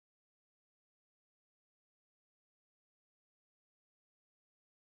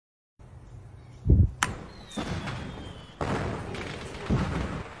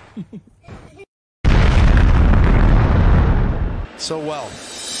So well.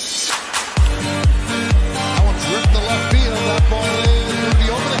 That one's ripped to left field. That ball is going to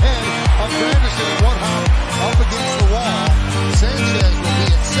be over the head of Granderson. One hop up against the wall. Sanchez will be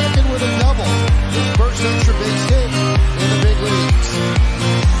at second with a double. His first extra base hit in the big leagues.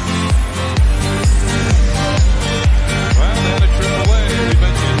 Well, they had a AAA. We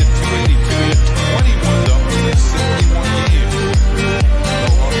mentioned hit 282. He had 21 doubles in 61 games.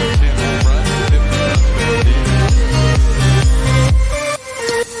 No longer 10 home runs, 50 runs batted in.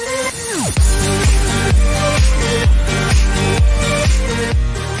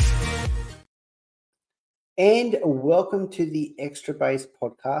 And welcome to the Extra Base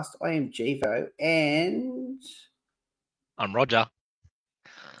podcast. I am Givo and I'm Rodger.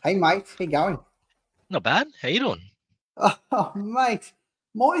 hey mate, how you going? Not bad. How you doing? Oh mate,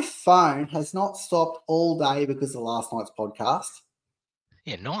 my phone has not stopped all day because of last night's podcast.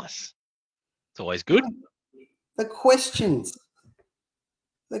 Yeah, nice. It's always good. The questions.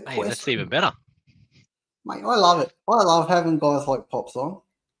 Hey, that's even better. Mate, I love it. I love having guys like Pops on.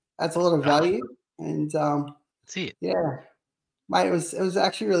 Adds a lot of value. And That's it. yeah, mate, it was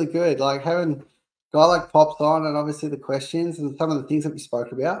actually really good. Like having a guy like Pops on, and obviously the questions and some of the things that we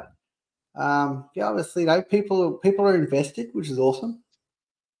spoke about. Yeah, obviously, people are invested, which is awesome.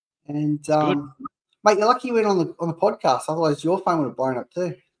 And mate, you're lucky you went on the podcast. Otherwise, your phone would have blown up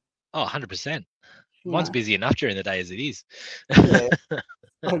too. Oh, 100%. Mine's busy enough during the day as it is. Yeah,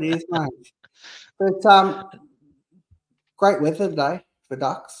 it is, mate. But great weather today for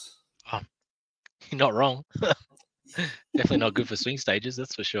ducks. Oh, you're not wrong. Definitely not good for swing stages,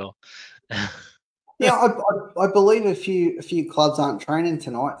 that's for sure. Yeah, I believe a few clubs aren't training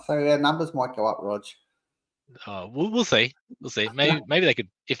tonight, so our numbers might go up, Rog. Oh, we'll see. We'll see. Maybe they could,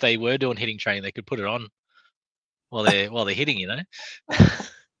 if they were doing hitting training, they could put it on while they're hitting. You know.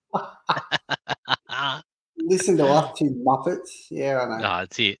 Listen to us two Muppets. Yeah, I know. No,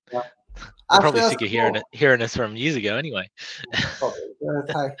 that's it. Yeah. I'm probably sick of hearing us from years ago anyway.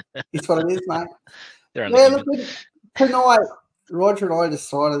 Hey, it's what it is, mate. Look, tonight, Rodger and I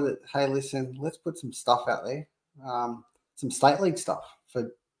decided that, hey, listen, let's put some stuff out there, some state league stuff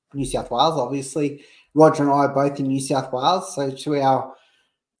for New South Wales. Obviously, Rodger and I are both in New South Wales, so to our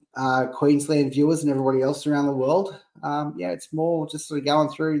Queensland viewers and everybody else around the world, it's more just sort of going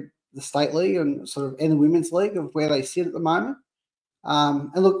through the state league and the women's league of where they sit at the moment.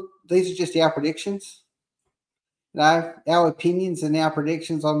 And look, these are just our predictions, our opinions and our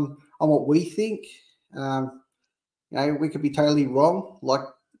predictions on what we think. We could be totally wrong, like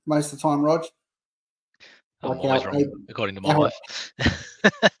most of the time, Rog. I'm always wrong, according to my wife.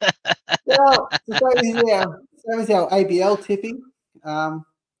 Well, same as our ABL tipping. I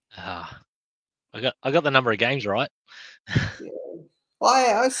got the number of games right. Yeah.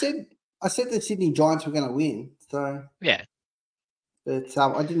 I said the Sydney Giants were going to win. So yeah, but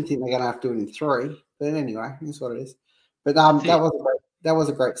I didn't think they're going to have to do it in 3. But anyway, that's what it is. But that was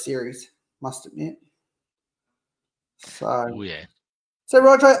a great series, must admit. So So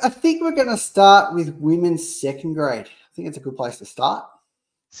Roger, I think we're going to start with women's second grade. I think it's a good place to start.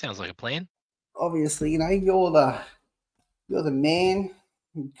 Sounds like a plan. Obviously, you're the man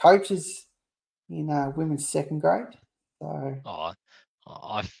who coaches in women's second grade. So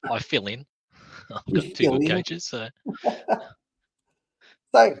I fill in. I've got 2 good coaches. So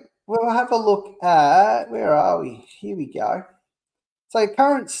we'll have a look at, where are we? Here we go. So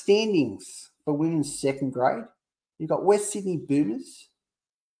current standings for women's second grade. You've got West Sydney Boomers.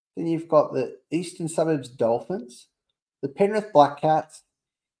 Then you've got the Eastern Suburbs Dolphins, the Penrith Black Cats,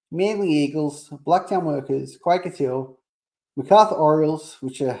 Manly Eagles, Blacktown Workers, Quakers Hill, MacArthur Orioles,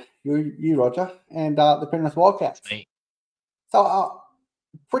 which are you Rodger, and the Penrith Wildcats. That's me. So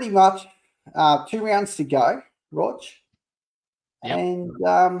pretty much 2 rounds to go, Rog. Yep. And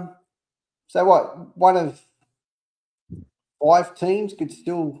so what? One of 5 teams could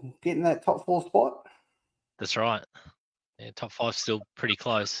still get in that top 4 spot. That's right. Yeah, top 5 still pretty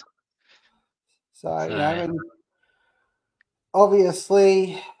close. So and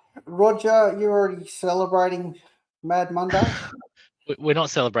obviously, Rodger, you're already celebrating Mad Monday. We're not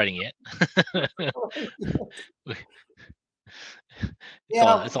celebrating yet.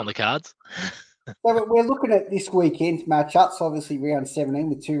 It's on the cards. So we're looking at this weekend's matchups. Obviously, round 17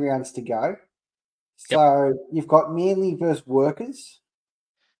 with 2 rounds to go. So you've got Manly versus Workers.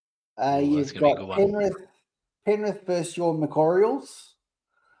 You've got Penrith versus your Macquarials.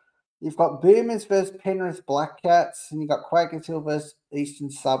 You've got Boomers versus Penrith Black Cats, and you've got Quakers Hill versus Eastern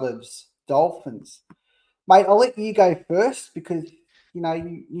Suburbs Dolphins. Mate, I'll let you go first because you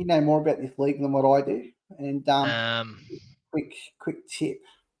know more about this league than what I do. And quick tip.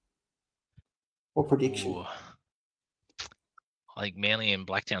 or prediction? Ooh. I think Manly and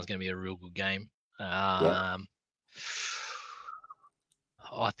Blacktown's going to be a real good game. Yeah.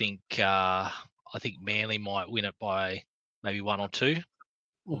 I think Manly might win it by maybe 1 or 2.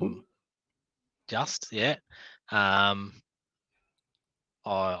 Mm-hmm. Just yeah. I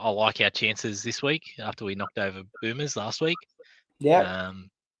like our chances this week after we knocked over Boomers last week. Yeah.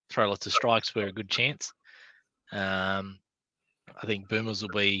 Throw lots of strikes, we're a good chance. I think Boomers will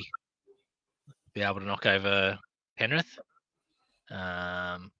be able to knock over Penrith.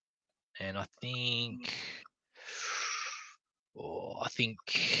 And I think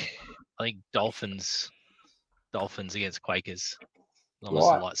Dolphins against Quakers. As long as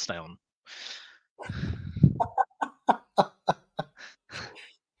the lights stay on.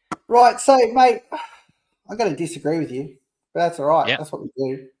 Right, so mate, I'm going to disagree with you, but that's all right. Yep. That's what we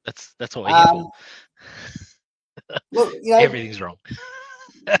do. That's what we're here for. Look, everything's wrong.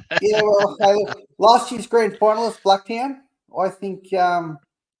 Yeah, well, okay, last year's grand finalist, Blacktown. I think they're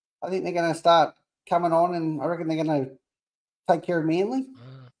going to start coming on, and I reckon they're going to take care of Manly.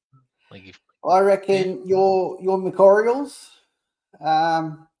 I reckon your Macquarials.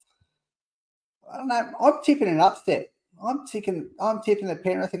 I don't know. I'm tipping an upset. I'm tipping that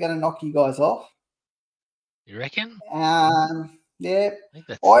Penrith are going to knock you guys off. You reckon? Yeah. Isn't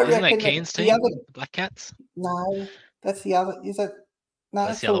that Cairns team, the Black Cats? No, that's the other. Is it? No,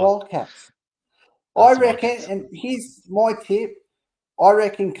 that's the other Wildcats. Oh, I reckon, and here's my tip. I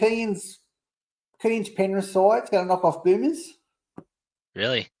reckon Cairns Penrith side's going to knock off Boomers.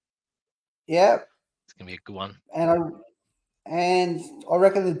 Really? Yeah. It's going to be a good one. And I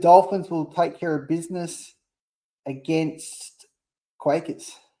reckon the Dolphins will take care of business against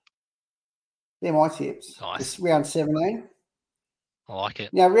Quakers. They're my tips. Nice. It's round 17. I like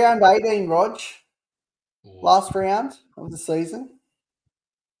it. Now, round 18, Rog. Ooh. Last round of the season.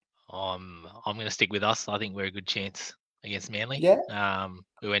 I'm going to stick with us. I think we're a good chance against Manly. Yeah.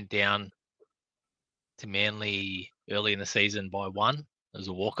 We went down to Manly early in the season by 1. It was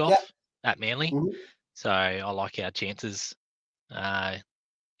a walk-off at Manly. Mm-hmm. So I like our chances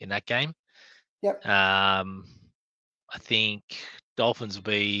in that game. Yep. I think Dolphins will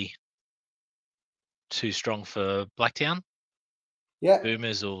be too strong for Blacktown. Yeah.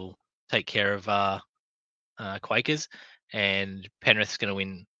 Boomers will take care of Quakers, and Penrith's going to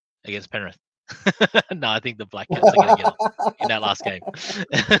win against Penrith. No, I think the Black Cats are going to get up in that last game.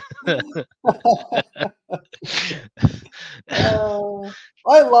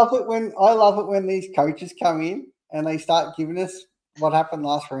 I love it when these coaches come in and they start giving us what happened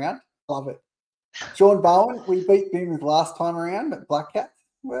last round. Love it. Sean Bowen, we beat Boomers last time around at Black Cats.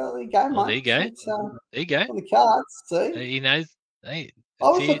 Well, there you go, mate. There you go. It's, there you go. On the cards, see. He knows. Hey, I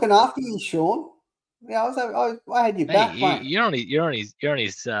was looking after you, Sean. Yeah, I had your back, mate. You're on his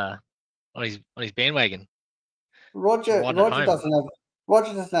bandwagon. Roger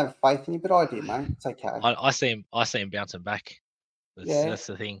doesn't have faith in you, but I do, mate. It's okay. I see him bouncing back. That's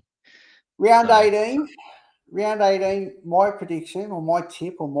the thing. Round 18, my prediction or my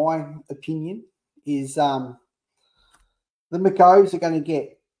tip or my opinion is the Macos are going to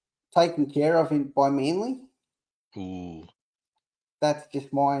get taken care of by Manly. Ooh. That's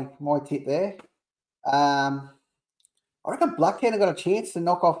just my tip there. I reckon Blacktown have got a chance to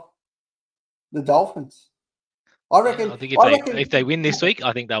knock off the Dolphins. I reckon. I think if they win this week,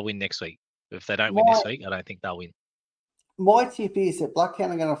 I think they'll win next week. If they don't win this week, I don't think they'll win. My tip is that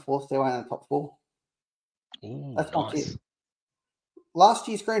Blacktown are going to force their way in the top 4. Ooh, that's nice. my tip. Last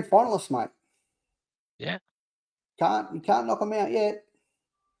year's grand finalists, mate. Yeah. You can't knock them out yet.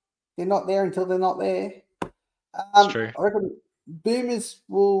 They're not there until they're not there. That's true. I reckon Boomers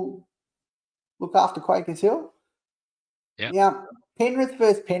will look after Quakers Hill. Yeah. Now, Penrith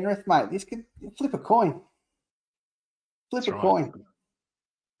versus Penrith, mate. This could flip a coin. Flip a coin.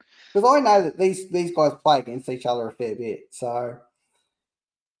 Because I know that these guys play against each other a fair bit. So,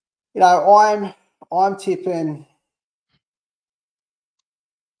 I'm tipping.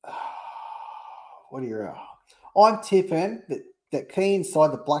 I'm tipping that key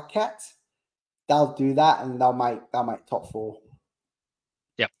inside the Black Cats, they'll do that and they'll make top 4.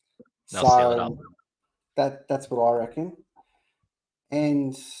 Yep. They'll seal it up. That's what I reckon.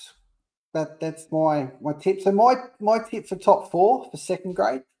 And that's my tip. So my tip for top 4 for second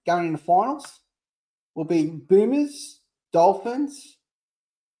grade going into finals will be Boomers, Dolphins,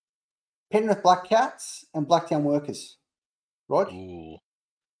 Penrith Black Cats, and Blacktown Workers. Right? Ooh.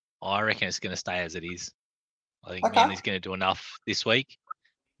 I reckon it's going to stay as it is. I think Manly's going to do enough this week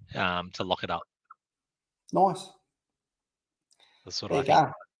to lock it up. Nice. That's what I think.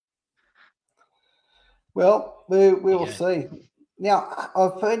 Well, we will see. Now,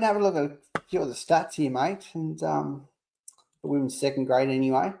 I've been having a look at a few of the stats here, mate, and the women's second grade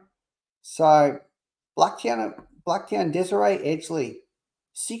anyway. So, Blacktown Desiree Edgley,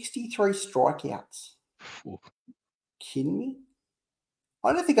 63 strikeouts. Ooh. Kidding me?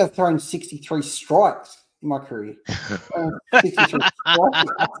 I don't think I've thrown 63 strikes in my career. 63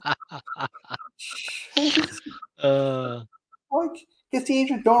 strikeouts. Like,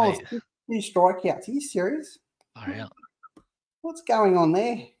 Cassandra Donald's 52 strikeouts. Are you serious? Far out. What's going on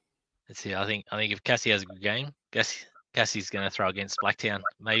there? Let's see. I think if Cassie has a good game, Cassie's going to throw against Blacktown.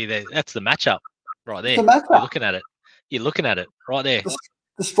 Maybe that's the matchup right there. The matchup. You're looking at it right there.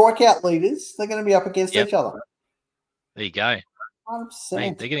 The strikeout leaders, they're going to be up against each other. There you go. 100%.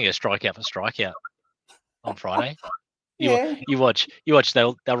 Mate, they're going to get strikeout for strikeout on Friday. Yeah. You watch.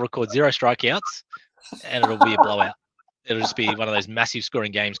 They'll record 0 strikeouts, and it'll be a blowout. It'll just be one of those massive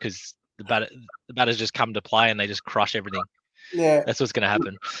scoring games because the batters just come to play and they just crush everything. Yeah, that's what's going to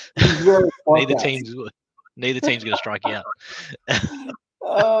happen. Neither team's going to strike out.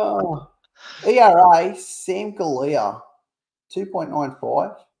 ERA, Sam Galea,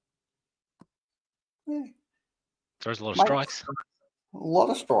 2.95. Yeah. Throws a lot of strikes. A lot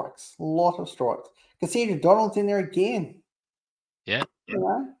of strikes. Cassandra Donald's in there again. Yeah. You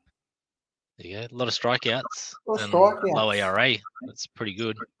know? There you go. A lot of strikeouts. Low ERA. That's pretty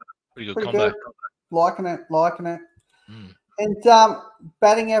good. Pretty good combo. Good. Liking it. Mm. And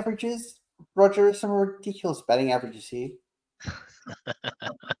batting averages. Rodger, there's some ridiculous batting averages here.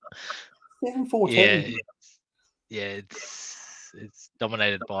 7-14. Yeah, it's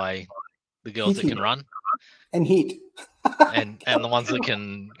dominated by the girls that can run and hit, and the ones that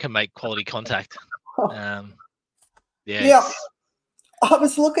can make quality contact. Yeah, I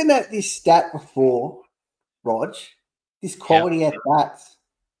was looking at this stat before, Rog. This quality at bats.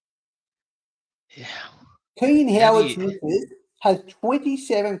 Yeah. Keen Howard's misses has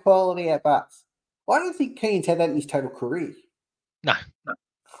 27 quality at bats. I don't think Keen's had that in his total career. No.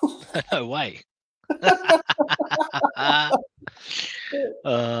 No way.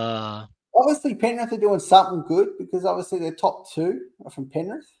 Obviously, Penrith are doing something good because obviously their top 2 are from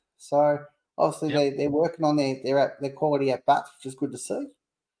Penrith. So obviously they're working on their quality at bats, which is good to see.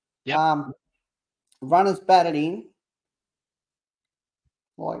 Yep. Runners batted in.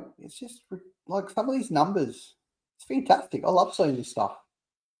 Like, it's just like some of these numbers. It's fantastic. I love seeing this stuff.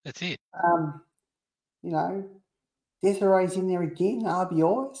 That's it. You know, Desiree's in there again,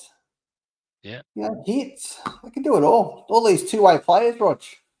 RBIs. Yeah. You know, hits. They can do it all. All these two-way players, Rog.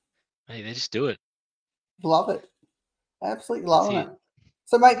 Hey, they just do it. Love it. Absolutely loving it.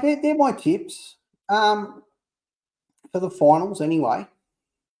 So, mate, they're my tips for the finals anyway.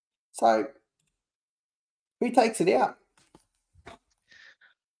 So, who takes it out?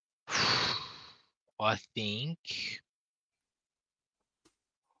 I think.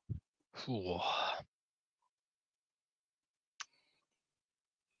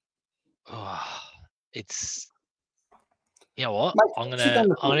 It's. You know what? Mate, I'm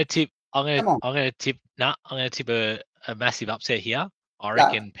gonna tip a massive upset here. I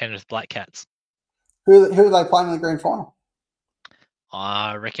reckon Penrith Black Cats. Who are they playing in the grand final?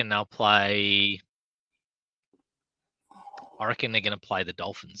 I reckon they'll play. I reckon they're going to play the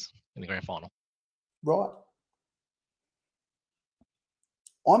Dolphins in the grand final. Right.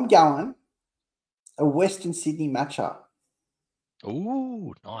 I'm going a Western Sydney matchup.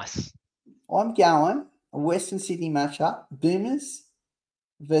 Ooh, nice. I'm going a Western Sydney matchup. Boomers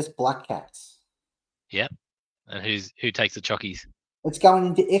versus Black Cats. Yep. And who takes the chockies? It's going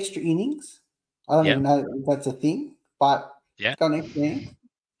into extra innings. I don't even know if that's a thing, but it's going extra innings.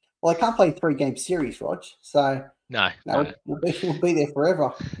 Well, I can't play 3-game series, Rog. So no. We'll be there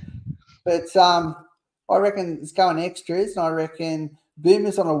forever. But I reckon it's going extras, and I reckon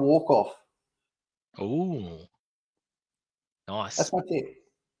Boomers on a walk-off. Ooh. Nice. That's my tip.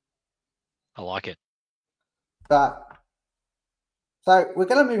 I like it. But so we're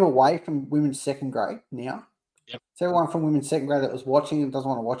going to move away from women's second grade now. Yep. So everyone from women's second grade that was watching and doesn't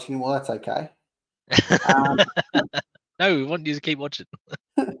want to watch anymore, that's okay. No, we want you to keep watching.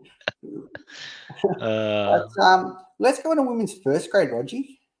 But, let's go into women's first grade,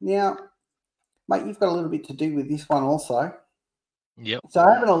 Rodgie. Now, mate, you've got a little bit to do with this one also. Yep.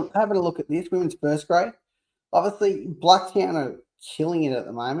 So having a look at this, women's first grade. Obviously, Blacktown are killing it at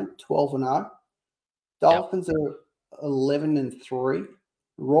the moment, 12-0. Dolphins are 11-3.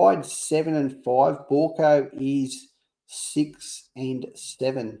 Ride 7-5. Borco is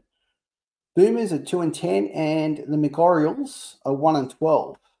 6-7. Boomers are 2-10, and the McOrioles are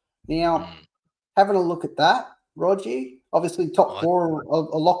 1-12. Now, having a look at that, Rodgie, obviously top 4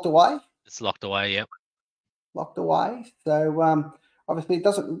 are locked away. It's locked away, yep. locked away. So obviously it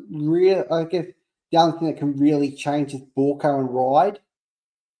doesn't really. I guess the only thing that can really change is Borco and Ride,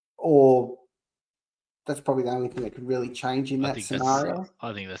 or that's probably the only thing that could really change in I that think scenario.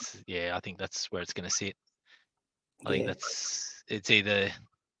 I think that's where it's going to sit. I think Yeah. it's either.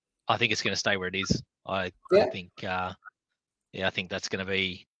 I think it's going to stay where it is. I Yeah. think I think that's going to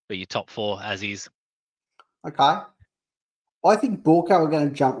be your top 4 as is. Okay. I think Borco are going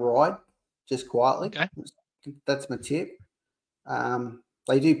to jump Ride just quietly. Okay. That's my tip.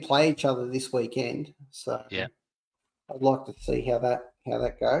 They do play each other this weekend, so Yeah. I'd like to see how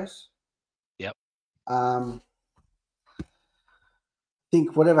that goes. Yep. I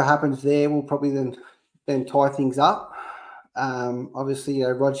think whatever happens there will probably then tie things up. Obviously,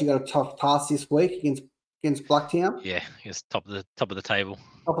 Rodger got a tough task this week against Blacktown. Yeah, it's top of the table.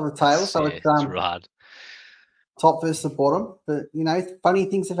 Top of the table, so it's real hard. Top versus the bottom. But funny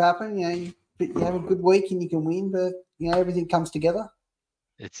things have happened. You have a good week and you can win, but everything comes together.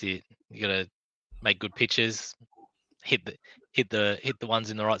 It's it. You got to make good pitches, hit the ones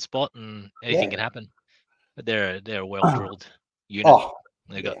in the right spot, and anything can happen. But they're a well drilled unit.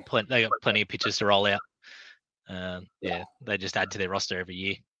 They got plenty of pitches to roll out. They just add to their roster every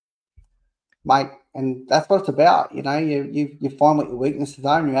year, mate, and that's what it's about. You find what your weaknesses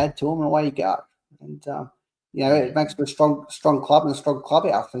are and you add to them, and away you go. And it makes for a strong club and a strong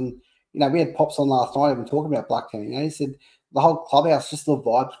clubhouse. And we had Pops on last night even talking about Blacktown. He said the whole clubhouse, just the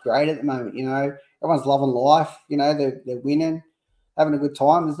vibe's great at the moment. Everyone's loving life. They're winning, having a good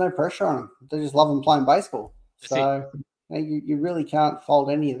time. There's no pressure on them. They're just loving playing baseball. So you really can't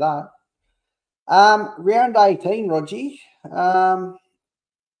fault any of that. Round 18, Rodger.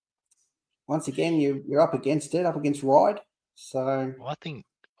 Once again, you're up against Ride. So I think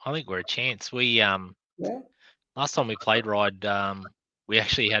we're a chance. We last time we played Ride, we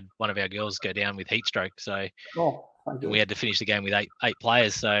actually had one of our girls go down with heat stroke. So and we had to finish the game with eight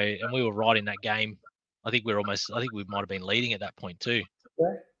players. So and we were right in that game. I think we might have been leading at that point too.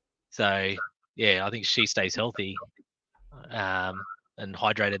 Yeah. So I think she stays healthy and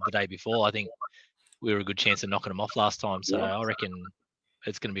hydrated the day before. I think we were a good chance of knocking them off last time. So I reckon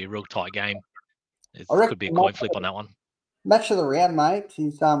it's going to be a real tight game. It could be a coin flip on that one. Match of the round, mate,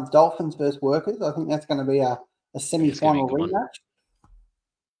 is Dolphins versus Workers. I think that's going to be a semi-final rematch.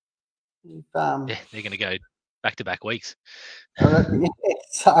 They're going to go back-to-back weeks. I reckon,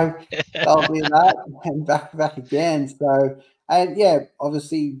 so they'll do that and back again. So, and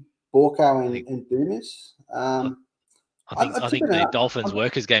obviously Borco and Boomers. I think the Dolphins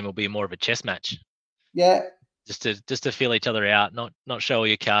Workers game will be more of a chess match. Yeah. Just to feel each other out, not show all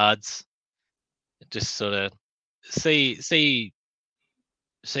your cards. Just sort of see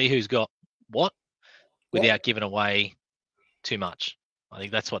who's got what without giving away too much. I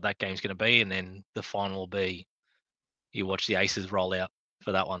think that's what that game's going to be, and then the final will be you watch the aces roll out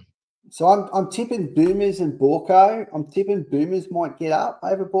for that one. So I'm tipping Boomers and Borco. I'm tipping Boomers might get up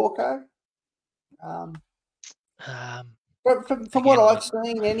over Borco. But from what I've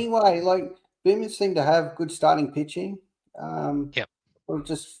seen anyway, like Boomers seem to have good starting pitching. It'll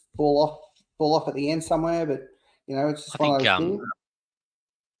just fall off at the end somewhere, but it's just one of those things.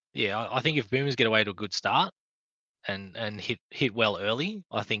 Yeah, I think if Boomers get away to a good start and hit well early,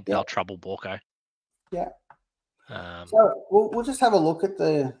 I think they'll trouble Borco. Yeah. So we'll just have a look at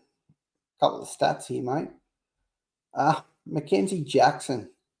the couple of stats here, mate. Mackenzie Jackson,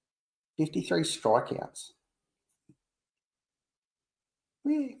 53 strikeouts.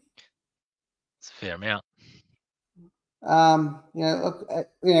 It's a fair amount.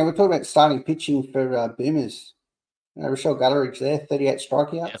 We're talking about starting pitching for Boomers. Rochelle Gutteridge there, 38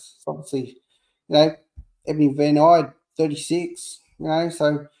 strikeouts. Yep. Obviously, Ebony Van Eyde, 36.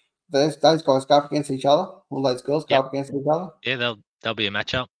 So those guys go up against each other. All those girls go up against each other. Yeah, they'll be a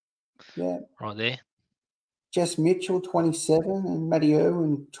matchup. Yeah, right there. Jess Mitchell, 27, and Maddie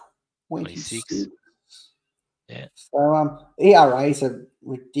Irwin, 26. Yeah. So ERAs are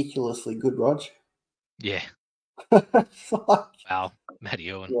ridiculously good, Rog. Yeah. Wow,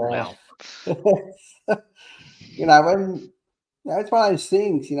 Maddie Irwin. Yeah. Wow. When it's one of those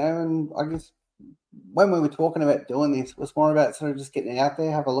things, and I guess when we were talking about doing this, it was more about sort of just getting out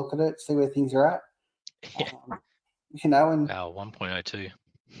there, have a look at it, see where things are at. Yeah. And wow, 1.02.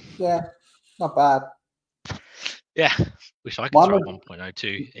 Yeah, not bad. Yeah, wish I could throw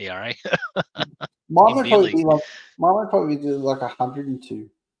 1.02 ERA. Mine would probably be like 102.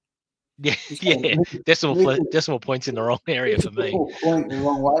 Yeah. Decimal points in the wrong area for me. Point the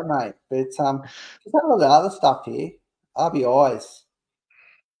wrong way, mate. But just have a look at the other stuff here. RBIs.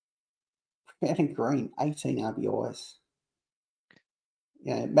 Brandon Green, 18 RBIs.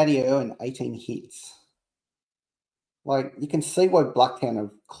 Maddie Irwin, 18 hits. Like you can see why Blacktown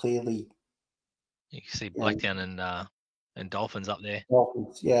have clearly You can see Blacktown and Dolphins up there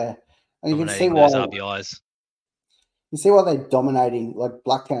Dolphins, yeah, and you can see dominating why those RBIs. they're dominating, like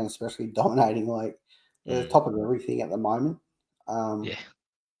Blacktown especially dominating, like they're the top of everything at the moment. Yeah.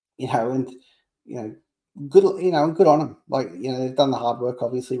 You know, and you know, good on them. Like, you know, they've done the hard work,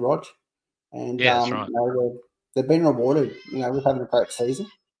 obviously, Rog. And Yeah, that's right. you know, they've been rewarded, you know, with having a great season.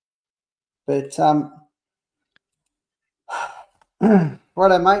 But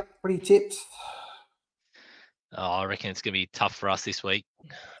righto, mate. What are your tips? Oh, I reckon it's going to be tough for us this week.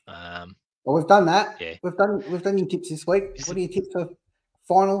 Well, we've done that. Yeah. We've done your tips this week. What are your tips for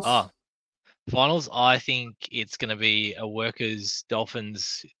finals? Oh, finals, I think it's going to be a Workers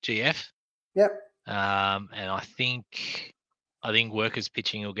Dolphins GF. Yep. And I think Workers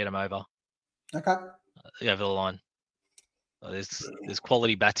pitching will get them over Okay. the line. There's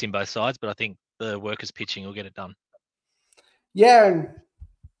quality bats in both sides, but I think the Workers pitching will get it done. Yeah, and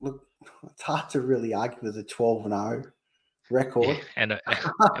look, it's hard to really argue with a 12-0 record. Yeah,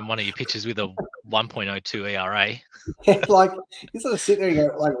 and one of your pitchers with a 1.02 ERA. Yeah, like you sort of sit there and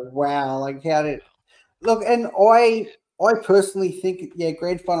go, like, wow, like how did look? And I personally think, yeah,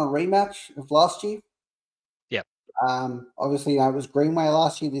 grand final rematch of last year. Yep. Obviously, you know, it was Greenway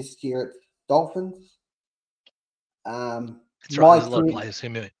last year. This year it's Dolphins. That's right. There's a lot of players who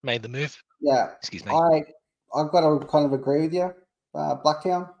made the move. Yeah. Excuse me. I've got to kind of agree with you,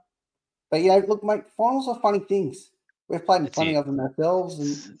 Blacktown. But, you know, look, mate, finals are funny things. We've played in plenty of them ourselves,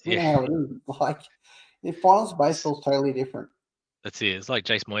 and we know how it is. Like, the finals of baseball is totally different. That's it. It's like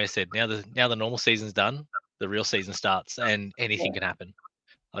Jace Moyer said. Now the normal season's done, the real season starts, and anything can happen.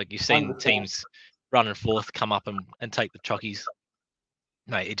 Like you've seen 100%. Teams running fourth come up and take the chockies.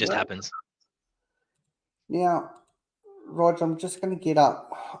 Mate, it just happens. Now, Roger, I'm just going to get up.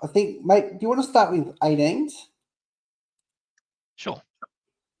 I think, mate, do you want to start with 18s? Sure.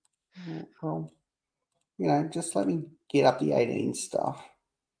 Well, you know, just let me get up the 18 stuff.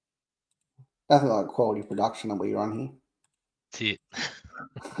 Nothing like quality production that we run here. That's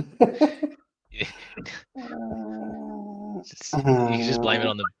it. Yeah. You can just blame it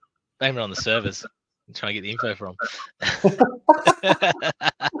on the servers and try and get the info from.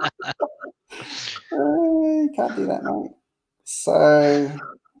 Can't do that, mate. So,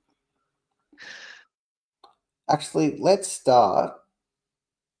 actually, let's start.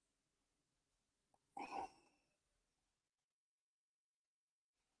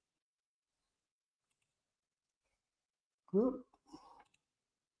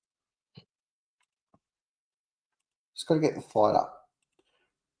 Just got to get the flight up.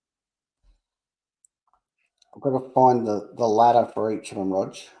 I've got to find the ladder for each of them,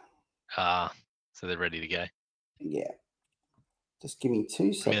 Rog. So they're ready to go. Yeah. Just give me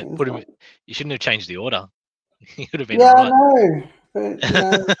 2 seconds. You shouldn't have changed the order. You could have been right. I know. But, you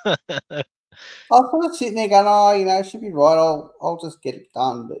know, I was sort of sitting there going, oh, you know, it should be right. I'll just get it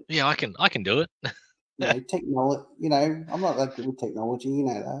done. But yeah, I can do it. You know, technology. You know, I'm not that good with technology. You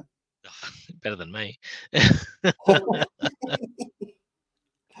know that. Better than me. I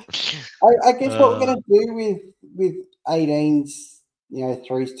guess what we're going to do with 18s, you know,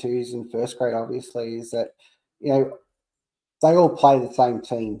 3s, 2s, and first grade, obviously, is that, you know, they all play the same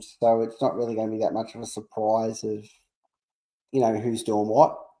teams, so it's not really going to be that much of a surprise of, you know, who's doing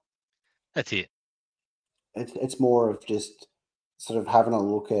what. That's it. It's more of just sort of having a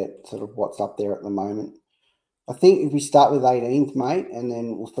look at sort of what's up there at the moment. I think if we start with 18th, mate, and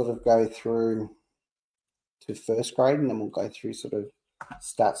then we'll sort of go through to first grade, and then we'll go through sort of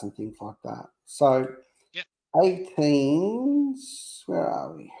stats and things like that. So, 18s, where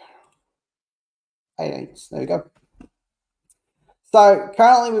are we? 18s, there we go. So,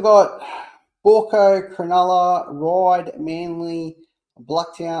 currently we've got Borco, Cronulla, Ryde, Manly,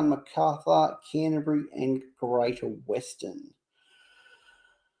 Blacktown, Macarthur, Canterbury, and Greater Western.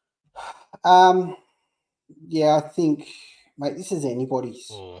 Yeah, I think, mate, this is anybody's.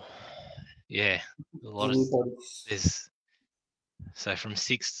 Oh, yeah, a lot anybody's. So from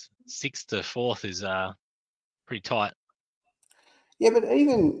sixth to 4th is pretty tight. Yeah, but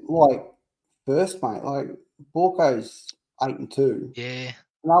even like first, mate, like Borco's 8-2. Yeah.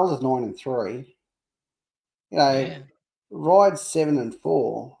 Cronulla's 9-3. You know, Ryde's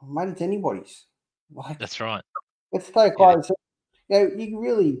 7-4. Mate, it's anybody's. Like, that's right. It's so close. You know, you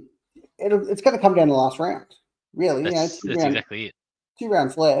really. It's going to come down to the last round, really. That's exactly it. 2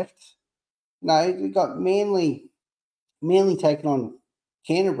 rounds left. No, we've got Manly taking on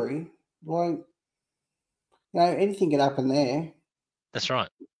Canterbury. Like, you know, anything can happen there. That's right.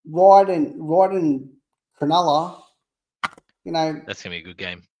 Ryde and Cronulla, you know. That's going to be a good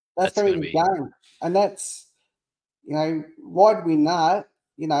game. That's going to be a good game. And that's, Ride win that,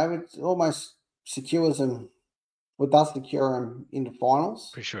 it almost secures them, or does secure them into finals.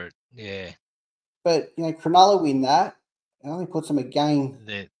 Pretty sure. Yeah. But, Cronulla win that, it only puts them a game.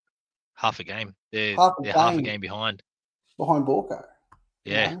 They're half a game. They're Half half a a game game behind. behind Borco.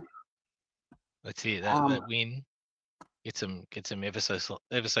 Yeah. That's it. That win gets them ever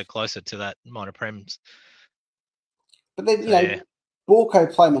so closer to that minor prems. But then,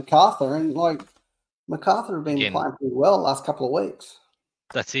 Borco play MacArthur, and MacArthur have been Again, playing pretty well the last couple of weeks.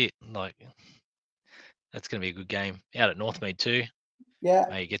 That's it. That's going to be a good game. Out at Northmead too.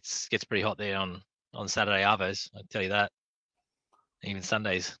 Yeah. It gets pretty hot there on Saturday arvos. I tell you that. Even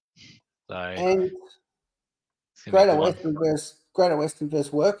Sundays. So. And Greater Western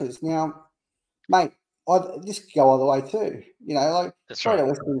versus Workers. Now, mate, this could go either way too. That's Greater right.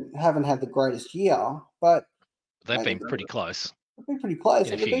 Western haven't had the greatest year, but they've been pretty close. They've been pretty close.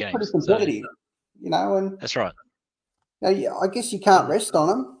 In a They've few been pretty games, competitive. And that's right. I guess you can't rest on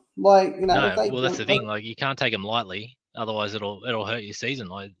them. No, that's the thing. You can't take them lightly, otherwise it'll hurt your season.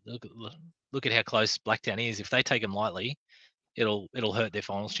 Look at how close Blacktown is. If they take them lightly, it'll hurt their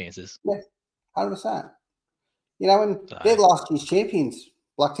finals chances. Yeah, 100%. And they're last year's champions,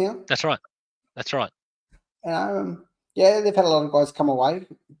 Blacktown. That's right. Yeah, they've had a lot of guys come away,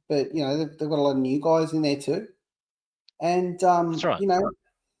 but they've got a lot of new guys in there too. And that's right.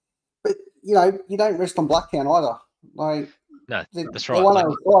 but you don't rest on Blacktown either. No, that's right. They're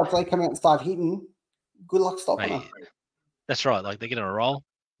 105. If they come out and start hitting, good luck stopping them. That's right. They're going to roll.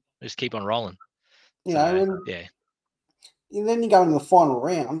 They just keep on rolling. Yeah. And then you go into the final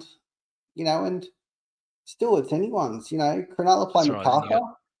round, and still it's anyone's. Cronulla play MacArthur. Right.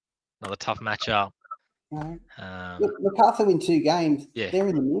 Another tough matchup. MacArthur win 2 games. Yeah. They're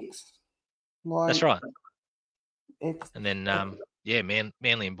in the mix. That's right. And then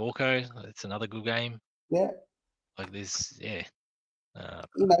Manly and Borco. It's another good game. Yeah. This. Yeah.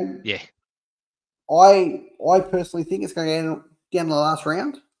 Yeah. I personally think it's going to end down the last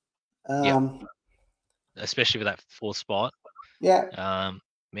round. Especially with that 4th spot. Yeah.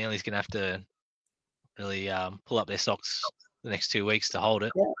 Manly's going to have to really pull up their socks the next 2 weeks to hold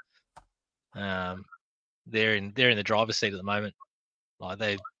it. Yeah. They're in the driver's seat at the moment.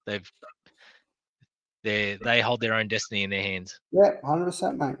 They hold their own destiny in their hands. Yeah,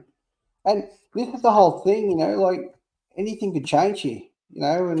 100%, mate. And this is the whole thing, anything could change here,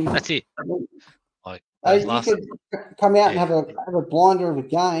 and that's it. You could come out and have a blinder of a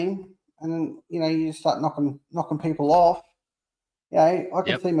game, and then you start knocking people off. I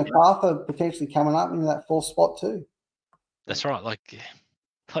could see MacArthur potentially coming up into that 4th spot too. That's right. Like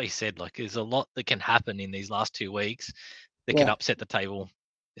you said, there's a lot that can happen in these last 2 weeks that can upset the table,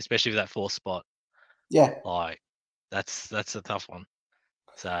 especially with that 4th spot. Yeah. That's a tough one.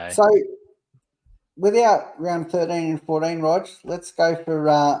 So without round 13 and 14, Rog, let's go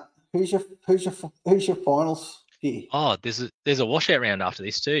for who's your finals here? Oh, there's a washout round after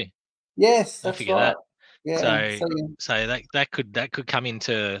this too. Yes, don't forget that. Yeah. So that could come in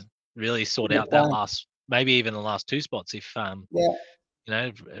to really sort out that maybe even the last 2 spots if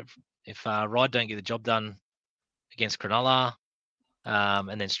if Ride don't get the job done against Cronulla,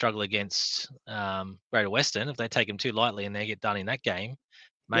 and then struggle against Greater Western, if they take them too lightly and they get done in that game,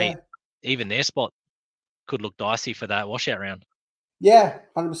 mate, even their spot could look dicey for that washout round. Yeah,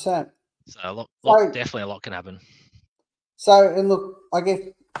 100%. So definitely a lot can happen. So, and look, I guess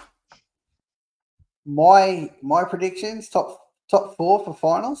my predictions top 4 for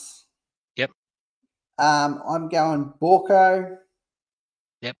finals. Yep. I'm going Borco.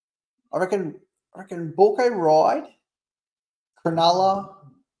 Yep. I reckon Borco, Ride, Cronulla,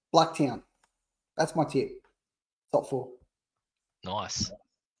 Blacktown. That's my tip. Top 4. Nice.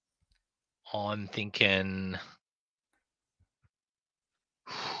 I'm thinking.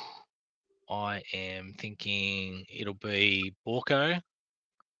 I am thinking it'll be Borco.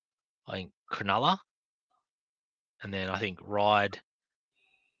 I think Cronulla, and then I think Ride.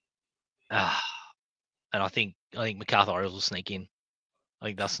 And I think MacArthur Orioles will sneak in. I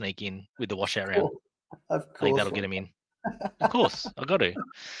think they'll sneak in with the washout round. Of course. I think that'll get them in. Of course, I got to.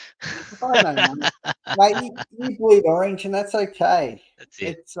 I don't know, mate. You bleed orange, and that's okay. That's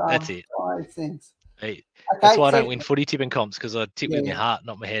it. That's it. Things. Hey, that's why I don't win footy tipping comps, because I tip with my heart,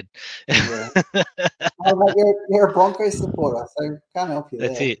 not my head. Yeah. Mate, you're a Broncos supporter, so can't help you.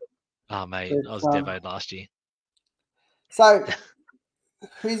 That's it. Oh, mate, I was devoted last year. So,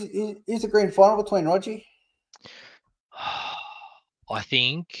 who's the grand final between Rodger? I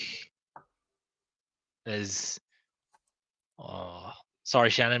think there's.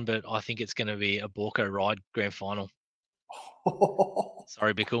 Sorry, Shannon, but I think it's going to be a Borco Ride grand final.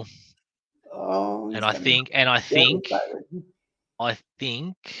 Sorry, Bickle. Oh, And I think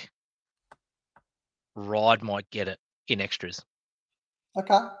Ride might get it in extras.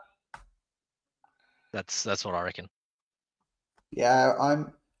 Okay. That's what I reckon. Yeah,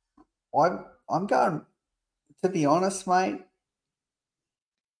 I'm going. To be honest, mate,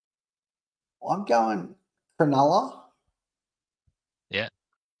 I'm going Cronulla. Yeah.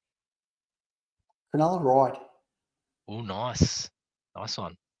 Cronulla Ride. Oh, nice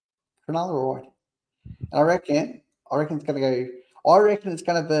one. Cronulla Ride. And I reckon it's going to go. I reckon it's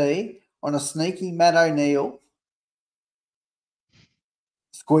going to be on a sneaky Matt O'Neill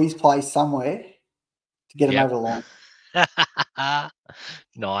squeeze play somewhere to get him Yep. over the line.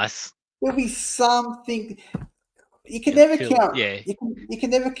 Nice. There'll be something. You can Yeah, never count. yeah. You can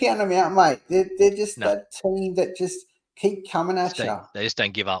never count them out, mate. They're just No. that team that just keep coming at you. They just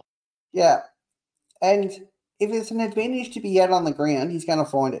don't give up. Yeah, and if there's an advantage to be out on the ground, he's going to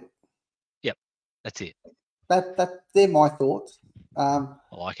find it. Yep, that's it. They're my thoughts. I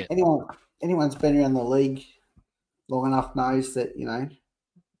like it. Anyone's been around the league long enough knows that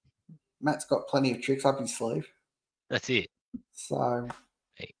Matt's got plenty of tricks up his sleeve. That's it. So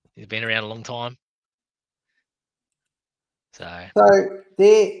he's been around a long time. So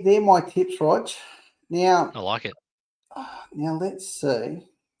they're my tips, Rog. Now I like it. Now let's see if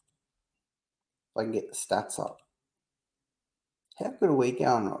I can get the stats up. How good are we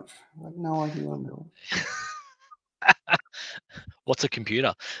going, Rog? I have no idea what I'm doing. What's a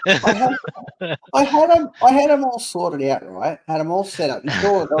computer? I had them all sorted out, right? Had them all set up. You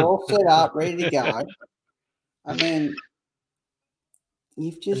saw they're all set up, ready to go. And then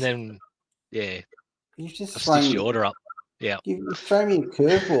you've just stitched the order up. Yeah. You've thrown me a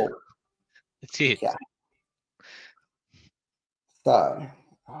curveball. That's it. Okay. So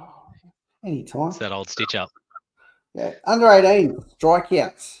anytime. It's that old stitch up. Yeah. Under 18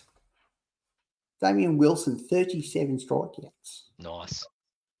 strikeouts. Damian Wilson, 37 strikeouts. Nice.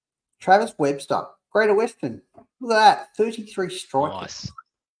 Travis Webster, Greater Western. Look at that, 33 strikeouts. Nice.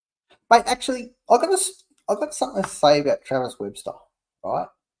 Mate, actually, I got something to say about Travis Webster, right?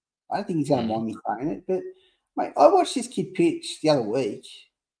 I don't think he's going to mind me saying it, but mate, I watched this kid pitch the other week.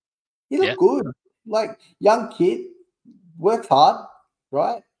 He looked good. Like, young kid, worked hard,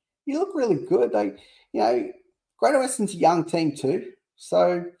 right? He looked really good. Like, Greater Western's a young team too.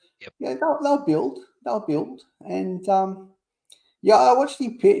 So, they'll build. They'll build. And, I watched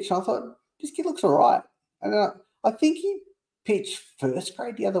him pitch and I thought, this kid looks all right. And I think he pitched first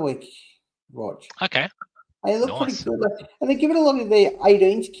grade the other week, Rog. Okay. And he looked pretty good. And they're giving a lot of their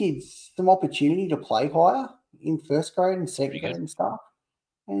 18s kids some opportunity to play higher in first grade and second grade and stuff.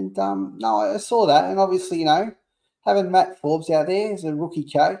 And, I saw that. And obviously, having Matt Forbes out there as a rookie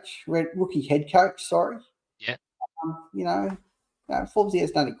head coach, sorry. Yeah. Forbes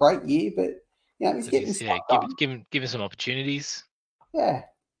has done a great year, but, he's getting stuff done. Give him some opportunities. Yeah.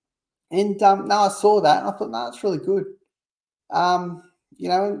 And, I saw that and I thought, it's really good.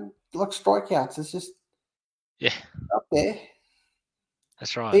 Like strikeouts, it's just up there.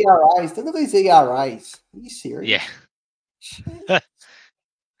 That's right. ERAs, look at these ERAs. Are you serious? Yeah.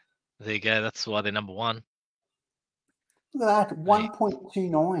 There you go. That's why they're number one. Look at that,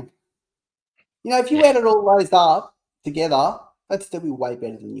 1.29. If you added all those up together, that'd still be way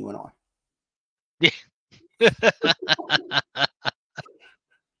better than you and I. Yeah.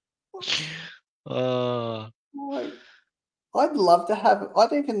 I'd love to have.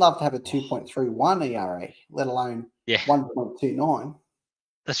 I'd even love to have a 2.31 ERA, let alone 1.29.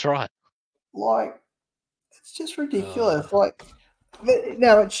 That's right. Like, it's just ridiculous.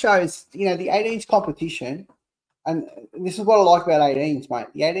 Now it shows, the 18s competition, and this is what I like about 18s, mate.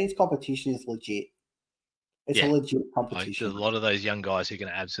 The 18s competition is legit. It's a legit competition. There's a lot of those young guys who are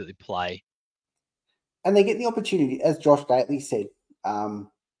going to absolutely play. And they get the opportunity, as Josh Gately said.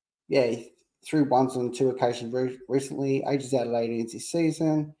 He threw ones on 2 occasions recently, ages out of 18s this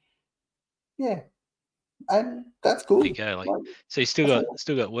season. Yeah. And that's cool. There you go. So he's still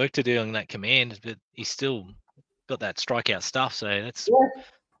got work to do on that command, but he's still got that strikeout stuff. So that's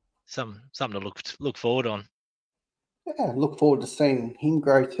something to look forward on. Yeah, look forward to seeing him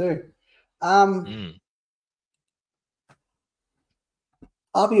grow too.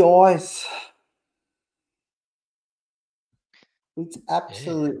 RBIs. It's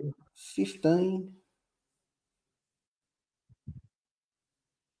absolute 15.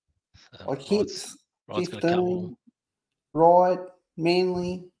 Hits, 15. Ride,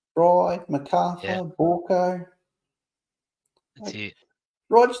 Manly, Bride, MacArthur, Borco. That's it.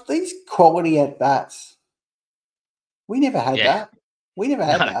 Rog, these quality at bats. We never had that. We never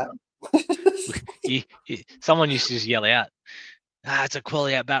had that. Someone used to just yell out, it's a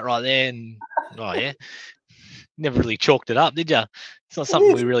quality at bat right there. And oh yeah, never really chalked it up, did you? It's not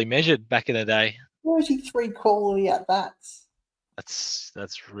something we really measured back in the day. 33 quality at bats.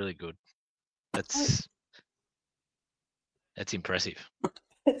 That's really good. That's impressive.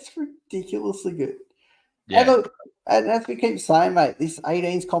 It's ridiculously good. Yeah. And look, and as we keep saying, mate, this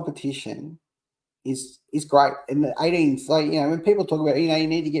 18s competition is great. And the 18s, like, you know, when people talk about, you know, you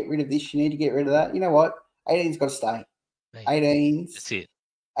need to get rid of this, you need to get rid of that, you know what? 18's got to stay. Man, 18s. that's it.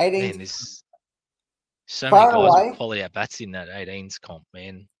 18s. Man, there's so many guys with quality at bats in that 18s comp,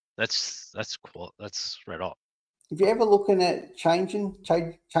 man. That's red hot. If you're ever looking at changing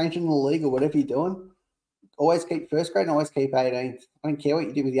the league or whatever you're doing, always keep first grade and always keep 18th. I don't care what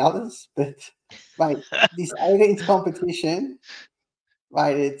you do with the others, but mate, this 18th competition,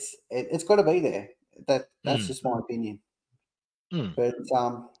 mate, it's got to be there. That's just my opinion. But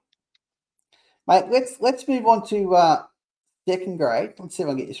mate, let's move on to second grade. Let's see if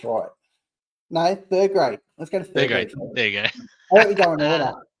I can get this right. No, third grade. Let's go to third grade. There you go. I hope we go in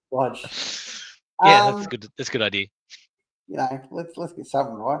order, Rog. Yeah, that's good. That's a good idea. You know, let's get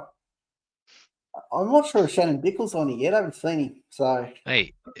something right. I'm not sure if Shannon Bickle's on here yet. I haven't seen him. So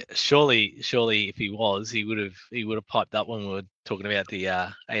hey, surely, if he was, he would have piped up when we were talking about the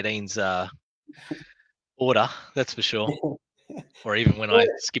 18s order. That's for sure. Or even when I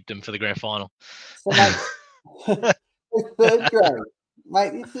skipped him for the grand final. So, mate, third grade,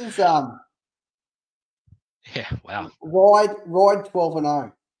 mate. This is yeah, wow. Ride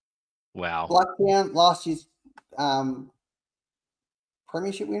 12-0. Wow. Blacktown last year's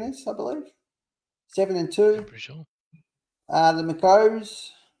premiership winners, I believe. 7-2. I'm pretty sure. The Macoes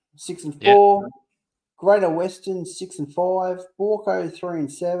 6-4. Yep. Greater Western 6-5. Borco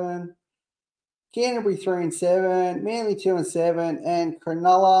 3-7. Canterbury 3-7. Manly 2-7. And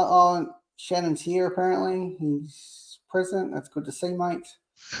Cronulla on Shannon's here apparently. He's present. That's good to see, mate.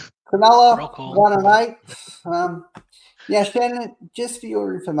 Cronulla 1-8. Yeah, Shannon, just for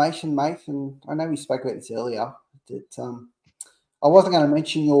your information, mate, and I know we spoke about this earlier, that I wasn't going to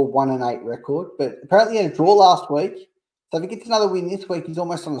mention your 1-8 record, but apparently he had a draw last week. So if he gets another win this week, he's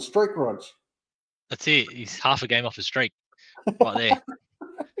almost on a streak, Rog. That's it. He's half a game off a streak right there.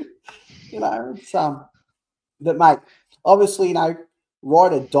 You know, it's but mate, obviously, you know,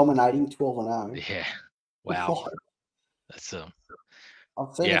 Ryder dominating 12-0. Yeah. Wow. That's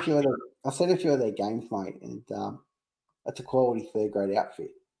I've seen a few of their games, mate, and that's a quality third grade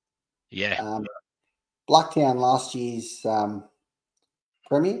outfit. Yeah. Blacktown last year's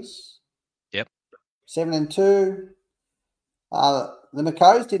premiers. Yep. 7-2. The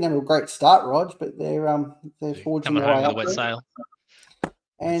Macoes didn't have a great start, Rog, but they're forging their way up. Wet sail.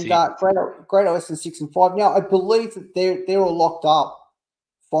 And Greater Western 6-5. Now I believe that they're all locked up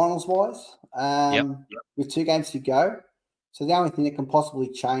finals wise. With 2 games to go. So the only thing that can possibly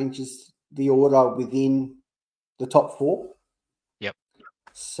change is the order within the top 4. Yep.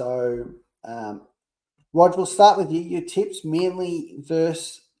 So, Rog, we'll start with you. Your tips: Manly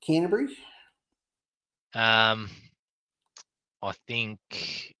versus Canterbury. I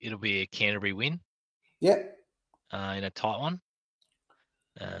think it'll be a Canterbury win. Yep. In a tight one.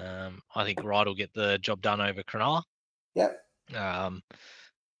 I think Wright will get the job done over Cronulla. Yep. I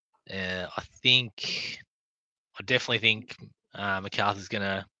definitely think MacArthur's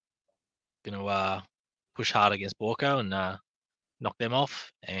gonna push hard against Borco and knock them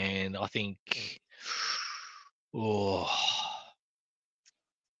off. And I think, I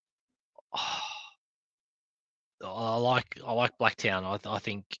like Blacktown. I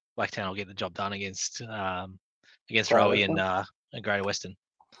think Blacktown will get the job done against Rowie and Greater Western.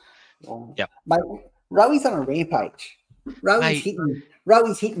 Yep. Mate, Rowie's on a rampage.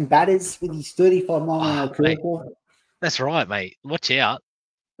 Rowie's hitting batters with his 35-mile-an-hour curveball. That's right, mate. Watch out.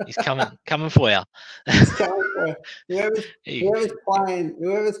 He's coming for you. He's coming for you.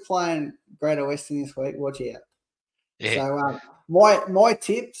 Whoever's playing Greater Western this week, watch out. Yeah. So my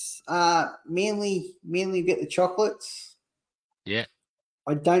tips are Manly get the chocolates. Yeah.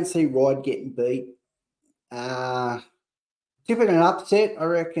 I don't see Ride getting beat. Tipping an upset, I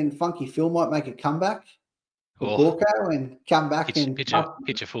reckon Funky Phil might make a comeback. Borco and come back pitch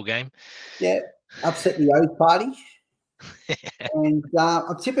a full game. Yeah, upset the O's party. And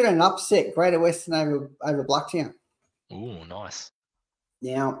I'm tipping an upset, Greater Western over Blacktown. Ooh, nice.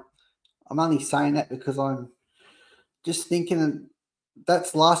 Now, I'm only saying that because I'm just thinking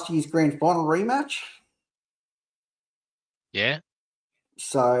that's last year's grand final rematch. Yeah.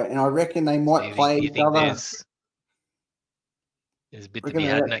 So, and I reckon they might play each other. There's a bit to be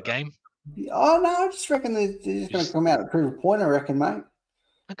had in that game. Oh, no, I just reckon they're just going to come out and prove a point, I reckon, mate.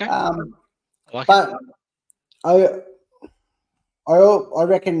 Okay. But I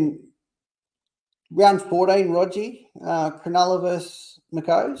reckon round 14, Rodger, Cronulla versus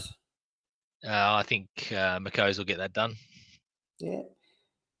McCoes. I think McCoes will get that done. Yeah.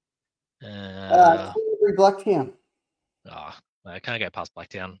 Uh, Blacktown. I can't go past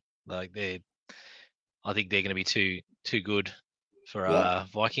Blacktown. Like I think they're going to be too good for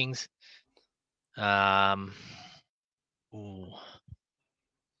Vikings. Ooh.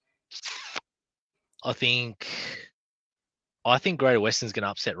 I think Greater Western's going to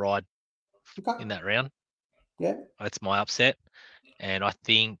upset Ride in that round. Yeah, that's my upset, and I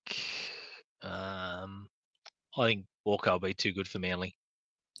think Borco will be too good for Manly.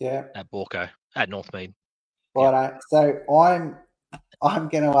 Yeah, at Borco at Northmead. Right. So I'm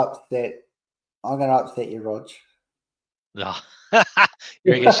going to upset. I'm going to upset you, Rog. Oh.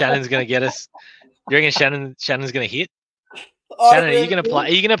 You reckon Shannon's going to get us? You reckon Shannon's going to hit? Shannon, are you going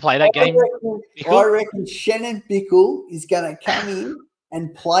to play that game? I reckon Shannon Bickle is going to come in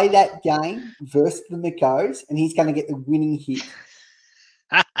and play that game versus the McCoes, and he's going to get the winning hit.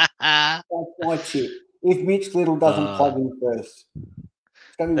 That's my tip. If Mitch Little doesn't plug in first,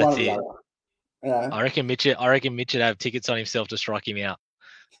 it's going to be one or the other. You know? I reckon Mitch would have tickets on himself to strike him out.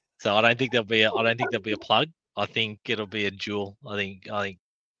 So I don't think there'll be a plug. I think it'll be a duel. I think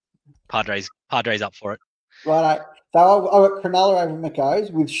Padres up for it. Right. So I got Cronulla over McCoes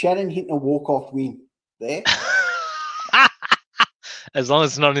with Shannon hitting a walk-off win there. As long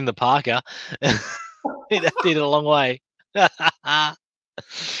as it's not in the Parker. That did a long way. Shannon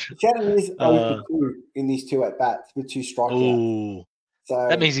is 0-2 in these two at-bats with 2 strikeouts. Ooh. So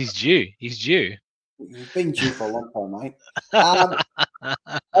that means he's due. He's due. He's been due for a long time, mate. I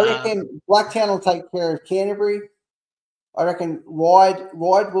reckon Blacktown will take care of Canterbury. I reckon Ride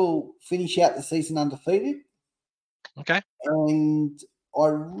will finish out the season undefeated. Okay. And I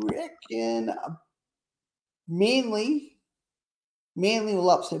reckon Manly will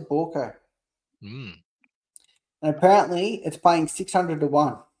upset Borco. Mm. And apparently it's paying 600 to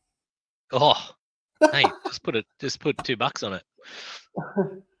 1. Oh, hey, just put $2 on it.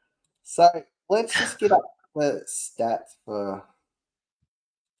 So let's just get up the stats for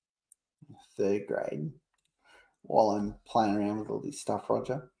 3rd grade while I'm playing around with all this stuff,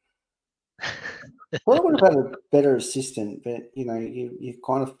 Rodger. Probably would have had a better assistant, but you've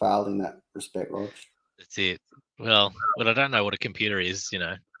kind of failed in that respect, Rog. That's it. Well, I don't know what a computer is.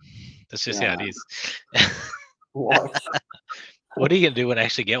 That's just how it is. What? What are you gonna do when I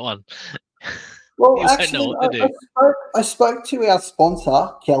actually get one? Well, actually, I spoke to our sponsor,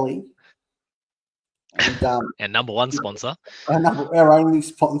 Kelly, and our number one sponsor, our only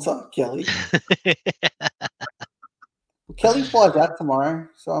sponsor, Kelly. Well, Kelly flies out tomorrow,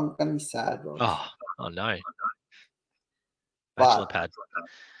 so I'm going to be sad, Rog. Oh no. Bachelor pad.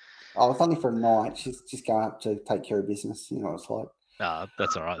 Oh, it's only for a night. She's just going up to take care of business. You know what it's like.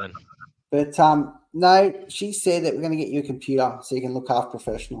 That's all right then. But no, she said that we're going to get you a computer so you can look half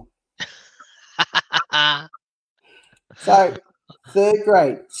professional. So, 3rd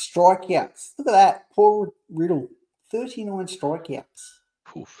grade strikeouts. Look at that. Poor Riddle, 39 strikeouts.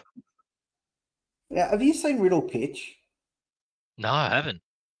 Oof. Yeah, have you seen Riddle pitch? No, I haven't.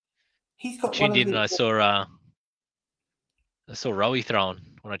 He's got tuned in and I saw Rowie throwing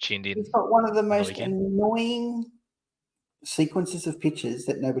when I tuned in. He's got one of the most annoying sequences of pitches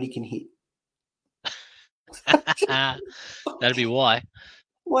that nobody can hit. That'd be why.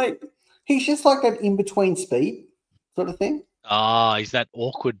 Like, he's just like an in-between speed sort of thing. He's that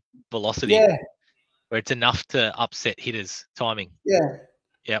awkward velocity. Yeah. Where it's enough to upset hitters' timing. Yeah.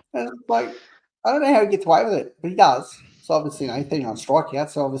 Yep. And I don't know how he gets away with it, but he does. So obviously, 39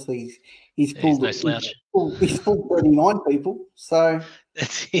 strikeouts. So obviously, he's pulled. He's no slouch. He's pulled 39 people. So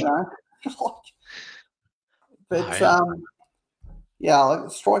that's it. But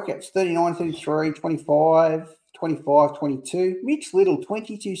strikeouts 39, 33, 25, 25, 22. Mitch Little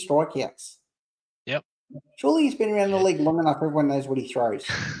 22 strikeouts. Yep. Surely he's been around the league long enough. Everyone knows what he throws.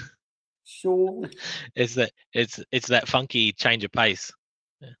 Sure. It's that funky change of pace.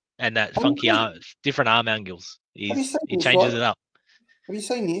 And that funky different arm angles. He changes it up. Have you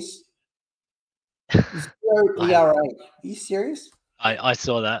seen this? Zero ERA. Are you serious? I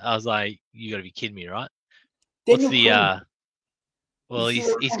saw that. I was like, you got to be kidding me, right? Daniel What's the well,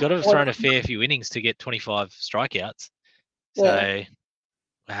 he's got to have thrown a fair few innings to get 25 strikeouts. So,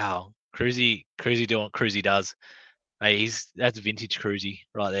 wow, Cruzy doing what Cruzy does. Hey, that's vintage Cruzy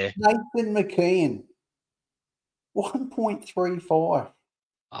right there. Nathan McKeon, 1.35.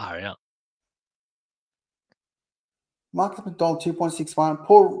 Oh, yeah. Marcus McDonald, 2.61.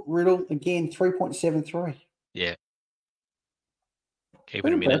 Paul Riddle, again, 3.73. Yeah. Keep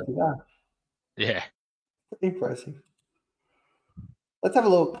it a minute. Yeah. Impressive. Let's have a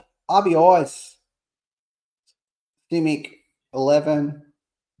look. RBIs. Simic 11.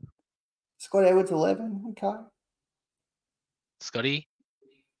 Scott Edwards 11. Okay. Scotty.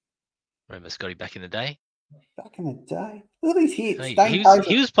 Remember Scotty back in the day? Back in the day. Look at these hits.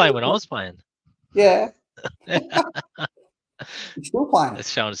 He was playing when I was playing. Yeah. He's still playing. That's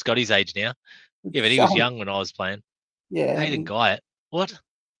showing Scotty's age now. Yeah, but he was young when I was playing. Yeah. Hayden Guyett. What?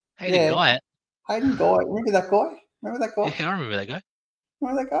 Hayden Guyett? Hayden Guyett. Remember that guy? Yeah, I remember that guy.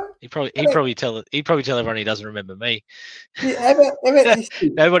 Remember that guy? He'd probably tell everyone he doesn't remember me. Yeah, how about this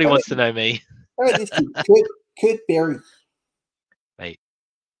kid? Nobody wants to know me. How about this kid? Kurt Berry. Mate.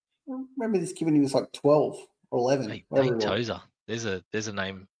 Remember this kid when he was like 12 or 11. Mate, Nate Tozer. There's a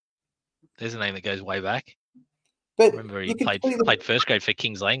name. There's a name that goes way back. But I remember he played first grade for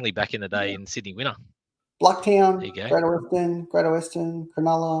Kings Langley back in the day in Sydney Winner. Blacktown, There you go. Greater Western,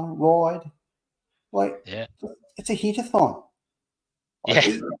 Cronulla, Ride. Like, Yeah. It's a hit-a-thon. Yeah.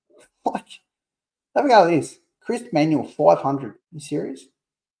 Have a go at this. Chris Manuel, 500. You serious?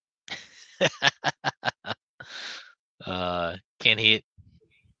 Can hit.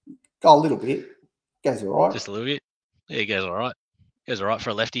 Go a little bit. Goes all right. Just a little bit. Yeah, he goes all right. Goes all right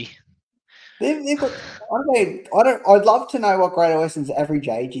for a lefty. They've got, I'd love to know what Greater Western's average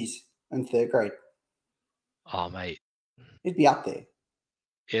age is in third grade. Oh, mate. It'd be up there.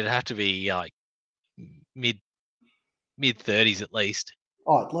 It'd have to be like mid 30s at least.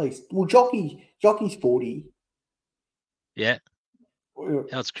 Oh, at least. Well, Jockey's 40. Yeah.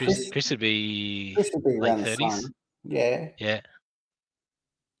 How's Chris? Chris would be late 30s. Yeah. Yeah.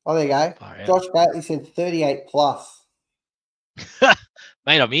 Oh, there you go. Josh Batley said 38 plus.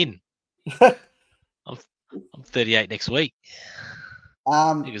 Mate, I'm in. I'm 38 next week.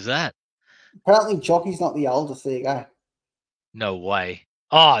 How big is that? Apparently, Jockey's not the oldest. There you go. No way.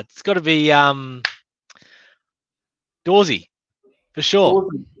 Oh, it's got to be Dawsey for sure.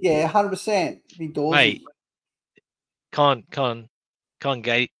 Dawsey. Yeah, 100%. Be Dawsey. Mate, come on,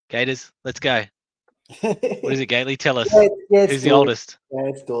 Gators. Let's go. What is it, Gately? Tell us. Yeah, who's the oldest? Yeah,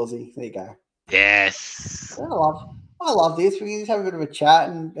 it's Dawsey. There you go. Yes. I love this. We can just have a bit of a chat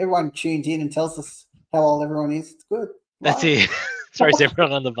and everyone tunes in and tells us how old everyone is. It's good. That's it. Throws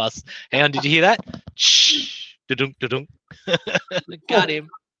everyone on the bus. Hang on, did you hear that? Shh. Da-dunk, da-dunk. Got him.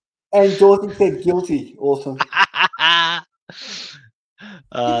 And Dawsey said guilty. Awesome.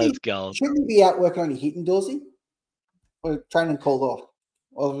 It's gold. Shouldn't he be out working on your hitting, Dawsey? Or training called off?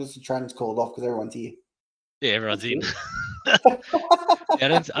 Obviously, training's called off because everyone's here. Yeah, everyone's in.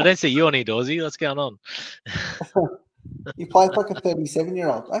 I don't see you on here, Dawsey. What's going on? You play like a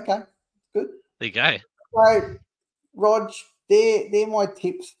 37-year-old. Okay, good. There you go. So, Rog, they're my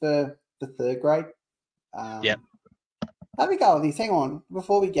tips for the third grade. Yep. Have we go with this? Hang on.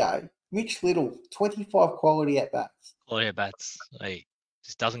 Before we go, Mitch Little, 25 quality at-bats. Quality at-bats. He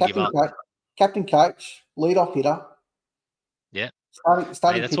just doesn't give up. Captain coach, lead-off hitter. Yeah.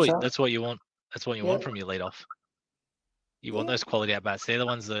 Starting pitcher. That's what you want. That's what you want from your lead-off. You want those quality at-bats. They're the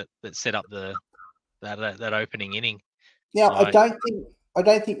ones that set up that opening inning. Now, I don't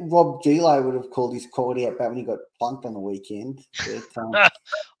think Rob Gilo would have called his quality at bat when he got plunked on the weekend. But,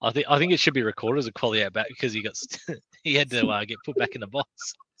 I think it should be recorded as a quality at bat because he had to get put back in the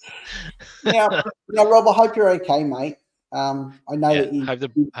box. now, Rob, I hope you're okay, mate. I know that you hope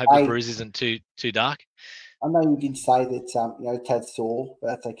the bruise isn't too dark. I know you did say that Tad's sore, but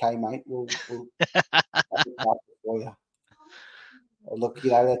that's okay, mate. We'll for you. Look,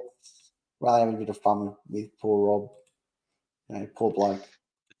 that's rather having a bit of fun with poor Rob. Poor bloke.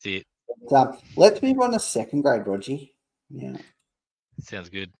 That's it. But, let's move on to second grade, Rodgie. Yeah. Sounds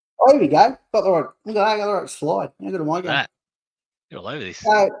good. Oh, here we go. Got the right slide. Now go to my game. You're all over this.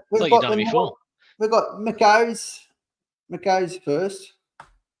 We've like you've done it before. We've got Maco's first.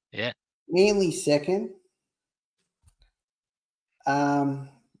 Yeah. Manly second.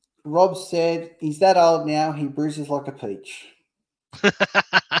 Rob said he's that old now, he bruises like a peach.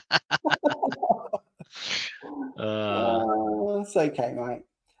 It's okay, mate.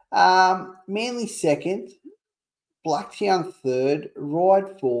 Manly second, Blacktown third,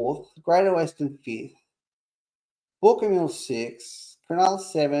 Ride fourth, Greater Western fifth, Booker Mill sixth, Cronulla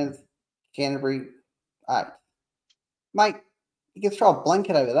seventh, Canterbury eighth. Mate, you can throw a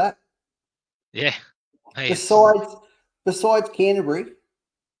blanket over that. Yeah. Hey, Besides Canterbury,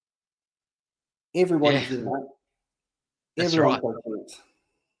 everybody's in that. That's Everyone's right. got a chance.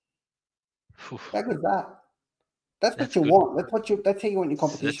 How good is that? That's what you want. That's how you want your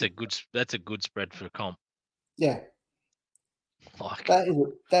competition. That's a good spread for comp. Yeah. Like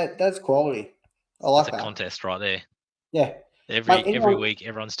that's quality. I like that. That's a contest right there. Yeah. Every week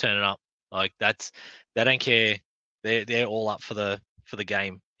everyone's turning up. Like they don't care. They're all up for the for the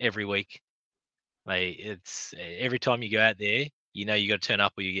game every week. Mate, it's every time you go out there, you know you got to turn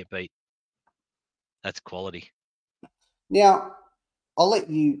up or you get beat. That's quality. Now, I'll let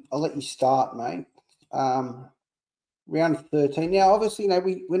you start, mate. Round 13. Now, obviously,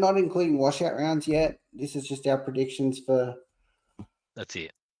 we're not including washout rounds yet. This is just our predictions for That's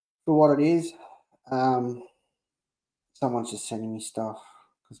it. for what it is. Someone's just sending me stuff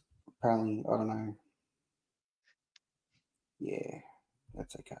because apparently, I don't know. Yeah,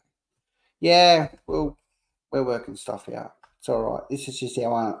 that's okay. Yeah, we're working stuff out. It's all right. This is just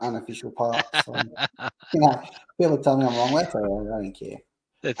our unofficial part. So, people tell me I'm wrong. That's all right. I don't care.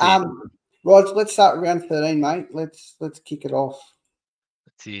 That's it. Rog, let's start round 13, mate. Let's kick it off.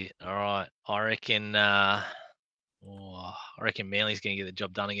 That's it. All right. I reckon Manly's going to get the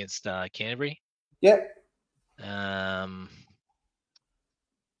job done against Canterbury. Yep. I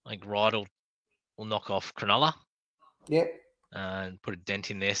think Ryde will knock off Cronulla. Yep. And put a dent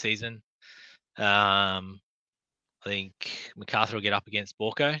in their season. I think MacArthur will get up against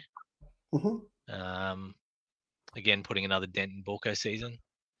Borco. Mm-hmm. Again, putting another dent in Borco's season.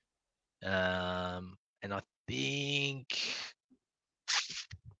 And I think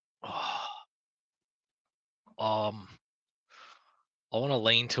I want to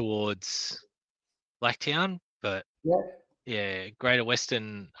lean towards Blacktown, but yeah, Greater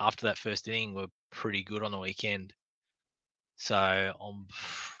Western after that first inning were pretty good on the weekend. So I'm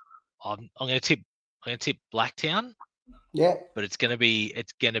going to tip Blacktown. Yeah. But it's going to be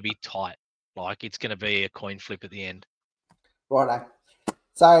tight. Like it's going to be a coin flip at the end. Righto.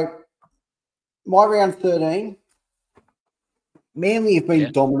 So my round 13, Manly have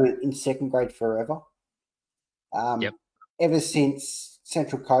been dominant in second grade forever. Ever since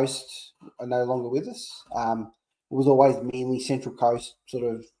Central Coast are no longer with us. It was always Manly, Central Coast, sort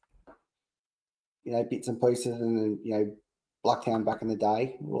of, bits and pieces, and then, Blacktown back in the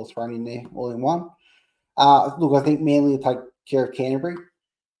day, all thrown in there, all in one. Look, I think Manly will take care of Canterbury.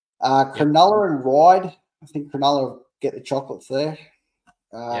 Cronulla and Ryde, I think Cronulla will get the chocolates there.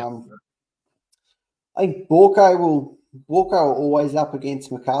 I think Borco will always up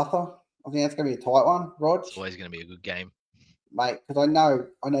against MacArthur. I think that's going to be a tight one, Rog. It's always going to be a good game, mate, because I know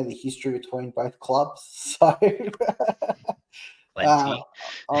the history between both clubs. So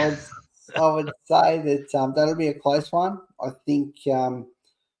I would say that that'll be a close one. I think the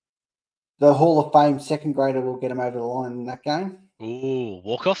Hall of Fame second grader will get him over the line in that game. Ooh,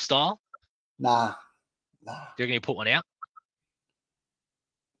 walk-off style? Nah. Do you reckon you put one out?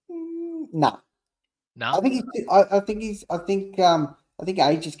 No. No. I think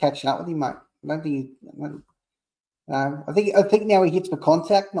age is catching up with him, mate. I don't think I think now he hits for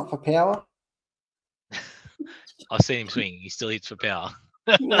contact, not for power. I've seen him swing. He still hits for power.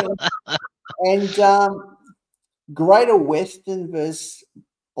 Yeah. And Greater Western versus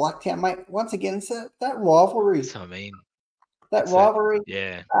Blacktown, mate. Once again, it's that rivalry. That's what I mean. That rivalry.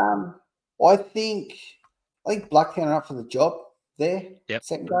 Yeah. I think Blacktown are up for the job there. Yep.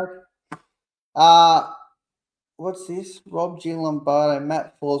 Second grade. What's this? Rob Gin Lombardo,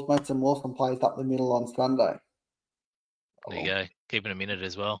 Matt Falls made some awesome plays up the middle on Sunday. There you go. Keeping a minute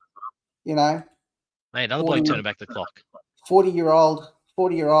as well. Mate, another bloke turning back the clock. 40-year-old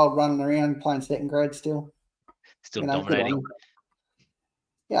running around playing second grade still. Still dominating.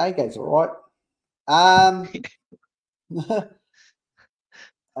 Yeah, he goes all right.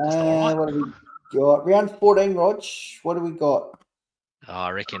 What do we got? Round 14, Rog. What do we got?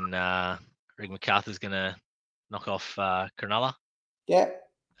 I reckon MacArthur's going to knock off Cronulla. Yeah.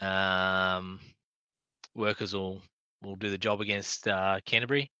 Workers will do the job against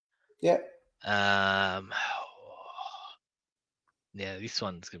Canterbury. Yeah. Yeah, this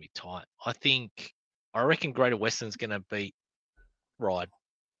one's going to be tight. I reckon Greater Western's going to beat Ryde.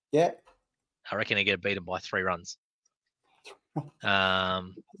 Yeah. I reckon they're going to beat them by 3 runs.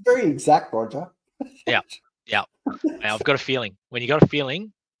 Very exact, Rodger. Yeah. I've got a feeling. When you got a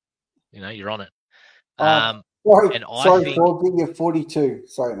feeling, you're on it. Sorry, Paul, you're 42.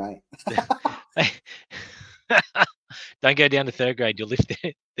 Sorry, mate. Don't go down to third grade. You'll lift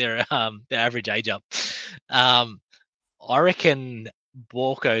their average age up. I reckon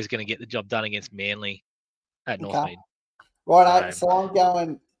Borco is going to get the job done against Manly at Northmead. Right, so I'm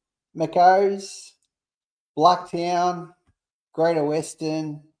going Macos, Blacktown, Greater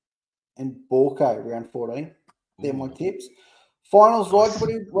Western, and Borco round 14. They're my tips. Finals, Rod,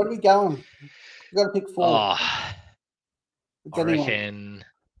 what are we going? We've got to pick 4. I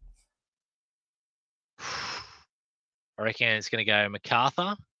reckon it's going to go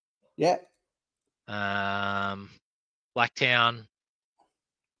MacArthur. Yeah. Blacktown,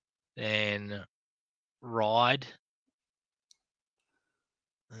 then Ryde,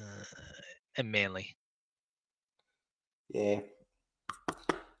 and Manly. Yeah.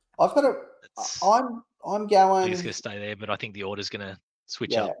 I've got a. It's, I'm I think going. it's going to stay there, but I think the order's going to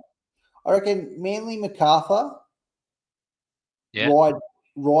switch Yeah. up. I reckon Manly, MacArthur, Yeah.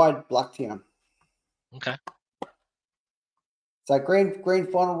 Ride Blacktown. Okay. So grand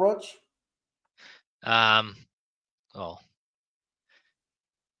final, Rog. I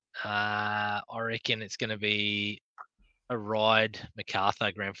reckon it's going to be a Ride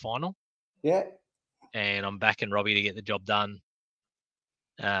MacArthur grand final, Yeah. and I'm backing Robbie to get the job done.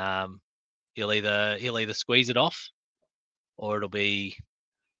 He'll either squeeze it off, or it'll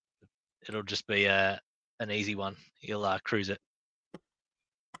just be an easy one. He'll cruise it.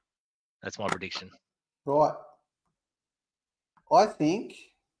 That's my prediction. Right. I think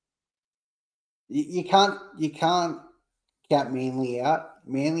you can't count Manly out.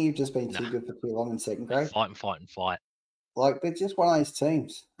 Manly have just been too good for too long in second grade. Fight. Like they're just one of those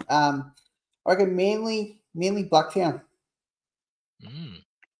teams. I reckon Manly Blacktown.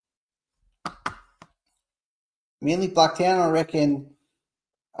 Manly Blacktown. I reckon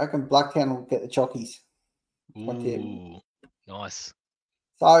Blacktown will get the chockies. Ooh, nice.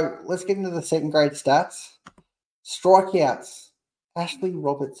 So let's get into the second grade stats. Strikeouts. Ashley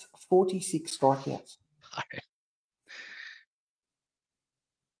Roberts, 46 strikeouts.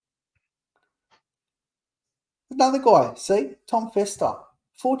 Another guy, see? Tom Fester,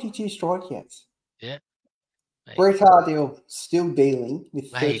 42 strikeouts. Yeah. Mate. Brett Hardell still dealing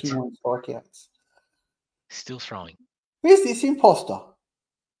with 31 strikeouts. Still throwing. Where's this imposter?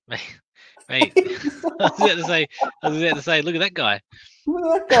 Mate. I was about to say, look at that guy. Look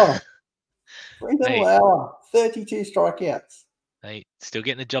at that guy. Brendan Lauer, 32 strikeouts. Hey, still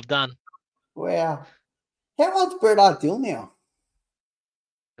getting the job done. Wow. How old's Brett Hardell now?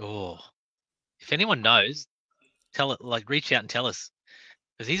 Oh, if anyone knows, reach out and tell us,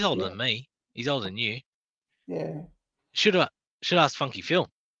 because he's older than me. He's older than you. Yeah. Should ask Funky Phil.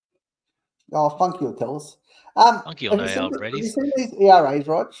 Oh, Funky will tell us. Funky will know how old Brett is. Have you seen these ERAs,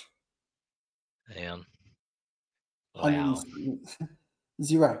 Rog? Damn. Wow.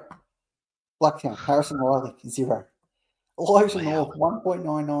 0. Blacktown, Harrison Riley, 0. Elijah North,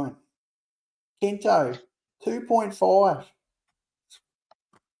 1.99. Kento, 2.5.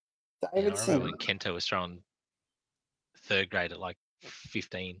 Davidson. I remember when Kento was throwing third grade at like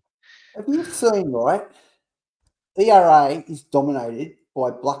 15. Have you seen, right? ERA is dominated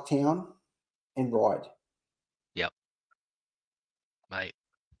by Blacktown and Ride. Yep. Mate.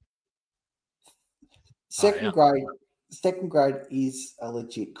 Second grade is a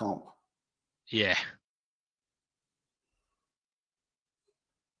legit comp. Yeah.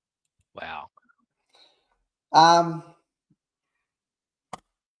 Wow.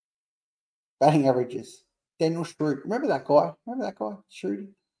 Batting averages. Daniel Schrute. Remember that guy? Schrute?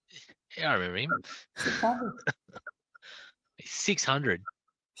 Yeah, I remember him. 600. 600.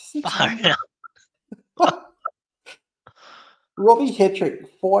 600. Robbie Hetrick,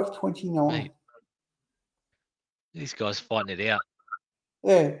 529. Mate. These guys fighting it out.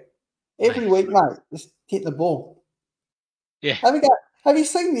 Yeah. Every week, mate, just hit the ball. Yeah. Have you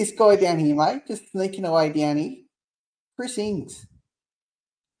seen this guy down here, mate? Just sneaking away down here. Chris Ings.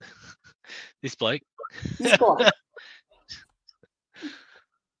 This bloke. This guy.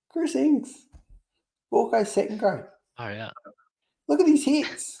 Chris Ings. Walko second grade. Oh, yeah. Look at his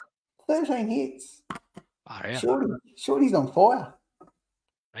hits. 13 hits. Oh, yeah. Shorty's on fire.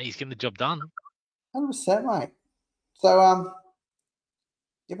 Mate, he's getting the job done. 100%, mate. So,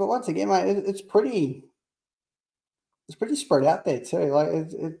 yeah, but once again, mate, it's pretty spread out there too. Like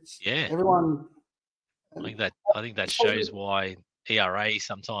it's everyone. I think that shows why ERA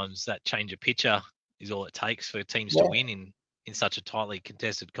sometimes that change of pitcher is all it takes for teams to win in such a tightly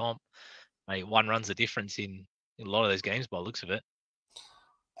contested comp. Mate, one runs the difference in a lot of those games by the looks of it.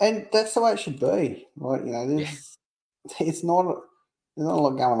 And that's the way it should be. Like, you know, there's not a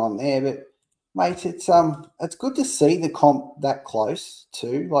lot going on there, but mate, it's good to see the comp that close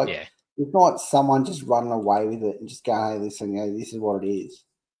too. Like, it's not someone just running away with it and just going, hey, listen, you know, this is what it is.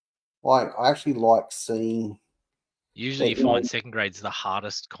 Like, I actually like seeing. Usually, you find second grade's the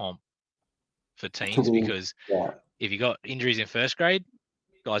hardest comp for teams because if you got injuries in first grade,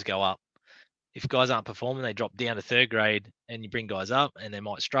 guys go up. If guys aren't performing, they drop down to third grade, and you bring guys up, and they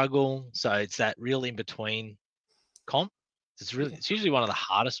might struggle. So it's that real in between comp. It's usually one of the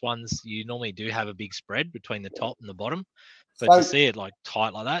hardest ones. You normally do have a big spread between the top and the bottom, but to see it like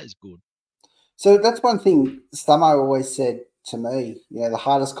tight like that is good. So that's one thing Stamo always said to me. You know, the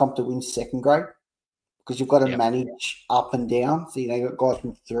hardest comp to win second grade because you've got to manage up and down. So you know, you've got guys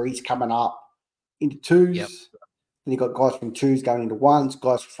from threes coming up into twos. Then you've got guys from twos going into ones,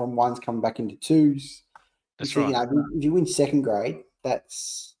 guys from ones coming back into twos. That's So, right. if you win second grade,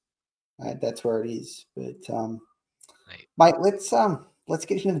 that's where it is. But mate, let's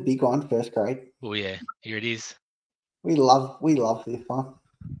get into the big one, first grade. Oh yeah, here it is. We love this one,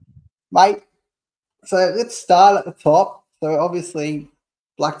 mate. So let's start at the top. So obviously,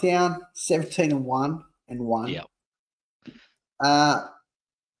 Blacktown 17-1 and 1. Yep.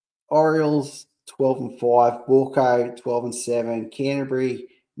 Orioles 12-5, Walco 12-7, Canterbury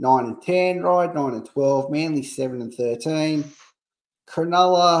 9-10, Ryde 9-12, Manly 7-13,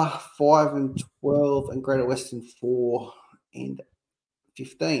 Cronulla 5-12, and Greater Western 4-15.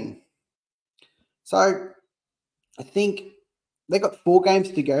 So I think they got 4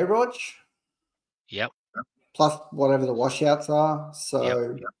 games to go, Rog. Yep. Plus whatever the washouts are.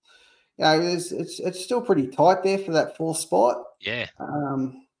 So it's still pretty tight there for that 4th spot. Yeah.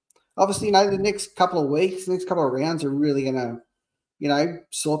 Obviously, the next couple of weeks, next couple of rounds are really going to,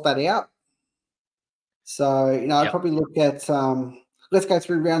 sort that out. So, I'd probably look at let's go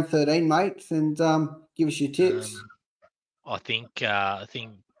through round 13, mate, and give us your tips. I think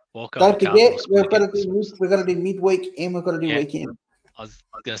Walker. Don't forget, we've got to do midweek and we've got to do weekend. I was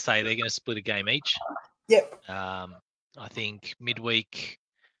going to say they're going to split a game each. Yep. I think midweek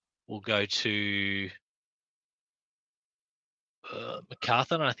will go to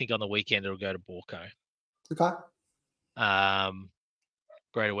MacArthur, and I think on the weekend it'll go to Borco. Okay.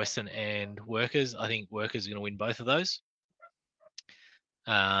 Greater Western and Workers. I think Workers are going to win both of those.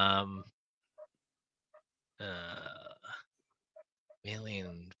 Manly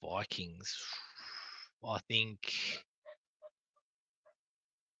and Vikings. I think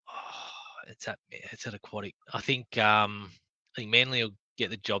it's at Aquatic. I think Manly will get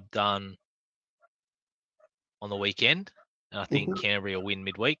the job done on the weekend, and I think Canterbury will win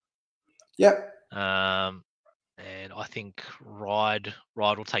midweek. Yep. And I think Ryde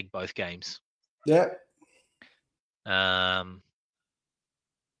will take both games. Yep. And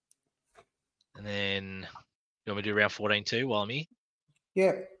then you want me to do round 14 too while I'm here?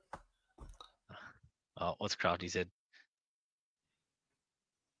 Yep. Oh, what's Crafty said?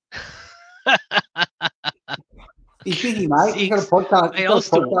 He's busy, mate. He's got a podcast. Hey, I was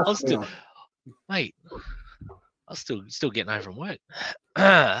still getting home from work.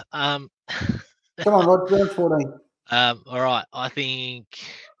 Come on, Rod, round 14. All right. I think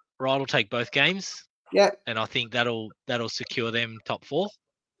Ryde will take both games. Yep. And I think that'll secure them top 4.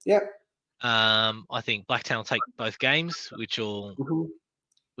 Yep. I think Blacktown will take both games, which will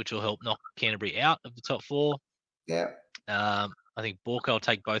help knock Canterbury out of the top 4. Yeah. I think Borco will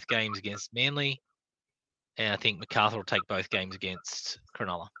take both games against Manly, and I think MacArthur will take both games against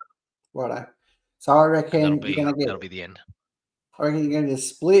Cronulla. Righto. So I reckon that'll be the end. I reckon you're going to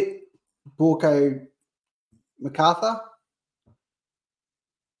split Borco MacArthur.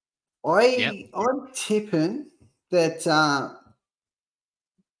 I'm tipping that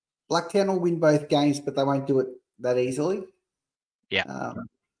Blacktown will win both games, but they won't do it that easily. Yeah.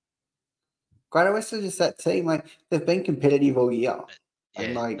 Greater Western is just that team. Like, they've been competitive all year. Yeah,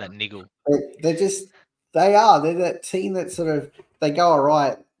 and that niggle. They're that team that sort of, they go all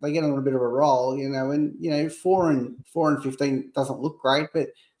right. They get on a bit of a roll, and 4 and 15 doesn't look great, but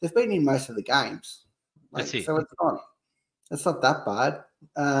they've been in most of the games. That's it. So it's not that bad.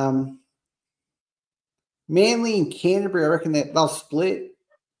 Manly and Canterbury, I reckon that they'll split.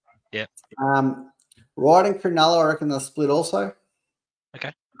 Yeah. Ryde and Cronulla, I reckon they'll split also.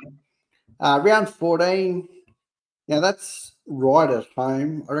 Okay. Round 14, that's Ryde at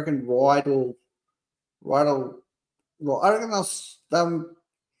home. I reckon Ryde will.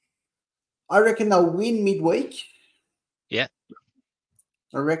 I reckon they'll win midweek. Yeah.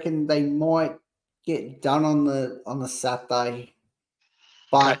 I reckon they might get done on the Saturday,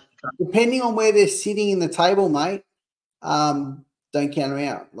 but depending on where they're sitting in the table, mate, don't count them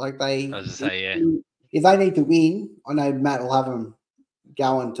out. Like I was to say, yeah. If they need to win, I know Matt will have them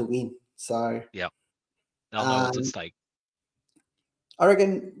going to win. So yeah, they'll know what's at stake. I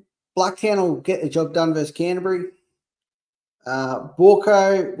reckon Blacktown will get the job done versus Canterbury.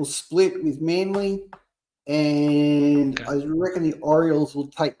 Borco will split with Manly, and I reckon the Orioles will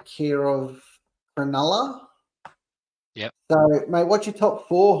take care of Cronulla. Yep. So, mate, what's your top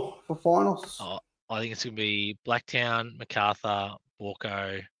 4 for finals? I think it's going to be Blacktown, MacArthur,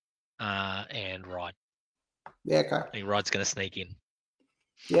 Borco, and Ryde. Yeah, okay. I think Ryde's going to sneak in.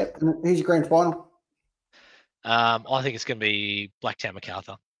 Yep. And who's your grand final? I think it's going to be Blacktown,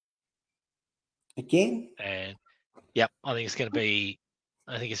 MacArthur. Again? And yep, I think it's going to be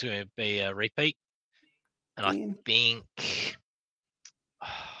a repeat. And I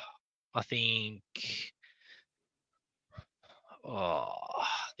think I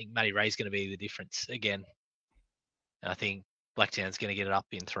think Matty Ray's going to be the difference again. I think Blacktown's going to get it up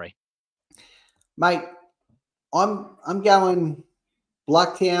in 3. Mate, I'm going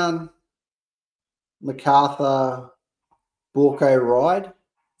Blacktown, MacArthur, Borco Ride.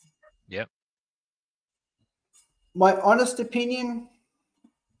 Yep. My honest opinion,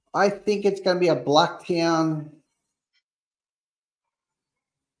 I think it's going to be a Blacktown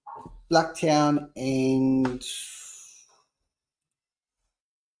and it's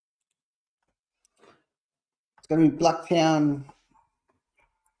going to be Blacktown.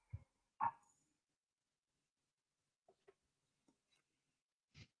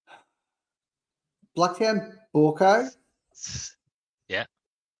 Blacktown, Borco. Yeah.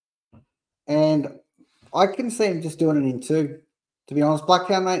 And I can see him just doing it in 2. To be honest,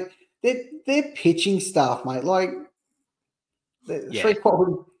 Blacktown, mate, they're pitching staff, mate. Like three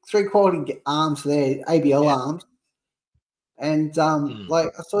quality arms there, ABL arms. And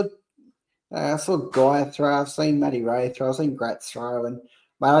like I saw Guy throw, I've seen Matty Ray throw, I've seen Gratz throw, and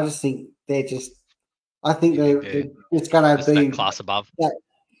mate, I just think they're just it's going to be that class above. That,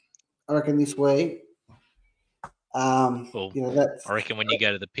 I reckon this week. Well, that's, I reckon when you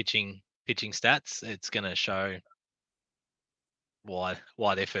go to the pitching stats, it's going to show why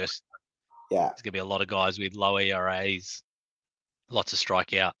they're first. Yeah, there's going to be a lot of guys with low ERAs, lots of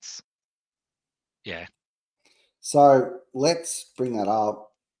strikeouts. Yeah. So let's bring that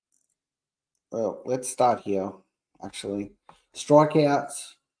up. Well, let's start here. Actually,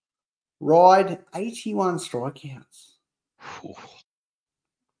 strikeouts. Ride 81 strikeouts. Ooh.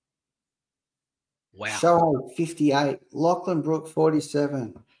 Wow. Shohei 58. Lachlan Brook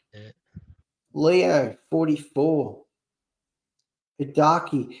 47. Yeah. Leo 44.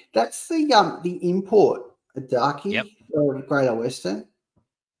 Adaki. That's the import. Adaki for Greater Western.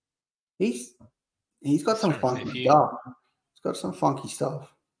 He's got some funky stuff. He's got some funky stuff.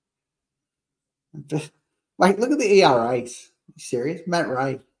 Mate, look at the ERAs. Are you serious? Matt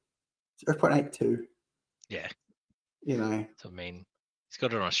Ray 0.82. Yeah. You know. So, I mean, he's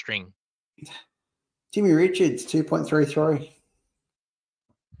got it on a string. Jimmy Richards 2.33.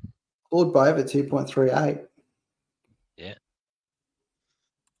 Claude Bover 2.38. Yeah.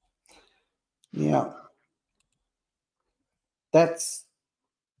 Yeah. That's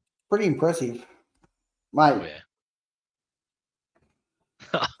pretty impressive, mate.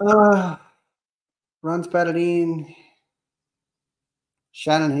 Oh, yeah. Runs batted in.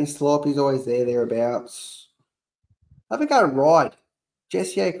 Shannon Hislop, he's always thereabouts. Have a go Ride.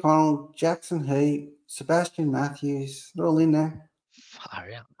 Jesse O'Connell, Jackson Heat, Sebastian Matthews, they're all in there. Far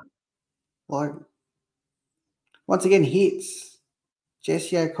out. Like, once again, hits.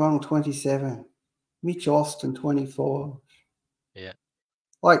 Jesse O'Connell, 27. Mitch Austin, 24. Yeah.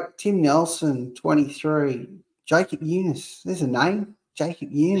 Like, Tim Nelson, 23. Jacob Eunice. There's a name.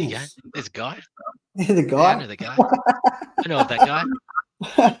 Jacob Eunice. There's a guy. There's a guy. Yeah, I know the guy. I know of that guy.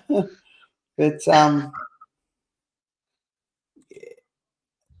 But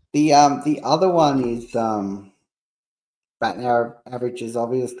the other one is batting averages.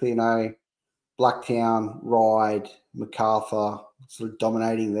 Obviously, you know, Blacktown, Ride, MacArthur, sort of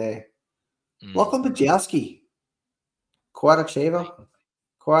dominating there. Lachlan Bajowski, quite achiever,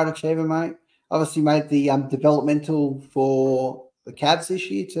 mate. Obviously made the developmental for the Cavs this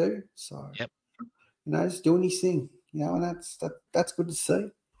year too. So, yep. You know, just doing his thing. You know, and that's good to see.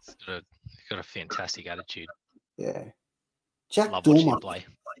 He's got a fantastic attitude. Yeah. Jack Love Dormer. watching him play.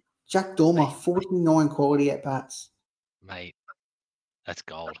 Jack Dormer, 49 quality at bats. Mate, that's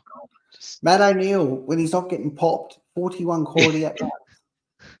gold. Matt O'Neill, when he's not getting popped, 41 quality at bats.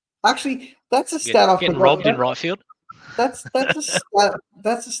 Actually, that's a stat I forgot. Getting robbed in right field. That's a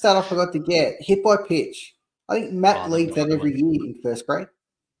stat I forgot to get. Hit by pitch. I think Matt leads that every year in first grade.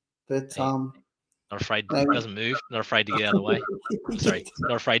 But not afraid, doesn't move. Not afraid to get out of the way. Sorry,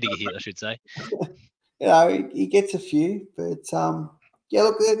 not afraid to get hit, I should say. You know, he gets a few, but yeah,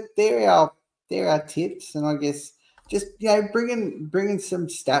 look, they're our tips, and I guess just, you know, bringing some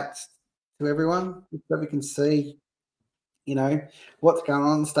stats to everyone so we can see, you know, what's going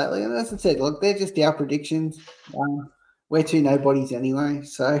on in the state league. And as I said, look, they're just our predictions. We're two nobodies anyway,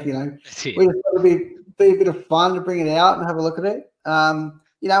 so you know, we just got to be a bit of fun to bring it out and have a look at it.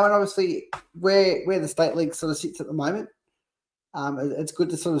 You know, and obviously where the state league sort of sits at the moment, it's good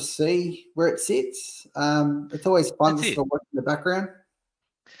to sort of see where it sits. It's always fun to sort of watch in the background.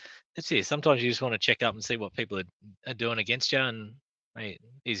 That's it. Sometimes you just want to check up and see what people are doing against you, and mate,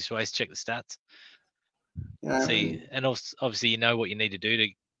 easiest way is check the stats. You know, see, and obviously you know what you need to do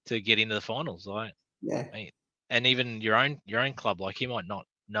to get into the finals, right? Yeah. Mate. And even your own club, like you might not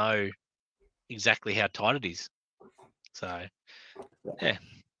know exactly how tight it is. So, yeah.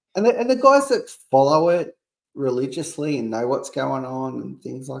 And the guys that follow it religiously and know what's going on and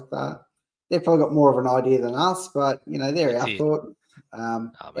things like that, they've probably got more of an idea than us, but, they're That's our it. thought,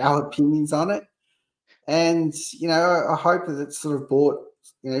 Man. our opinions on it. And, I hope that it's sort of brought,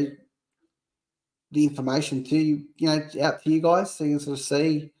 the information to you, out to you guys so you can sort of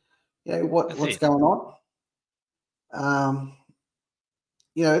see, what's going on.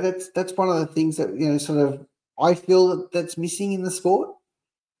 That's one of the things that, sort of I feel that's missing in the sport.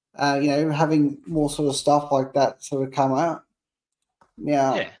 Having more sort of stuff like that sort of come out.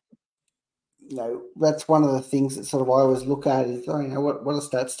 Now, that's one of the things that sort of I always look at is, what are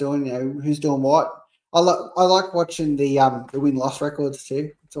stats doing? Who's doing what? I like watching the win-loss records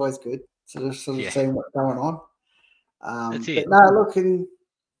too. It's always good to sort of seeing what's going on. That's but it. no, look, and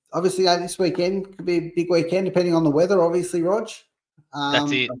obviously this weekend could be a big weekend depending on the weather. Obviously, Rog.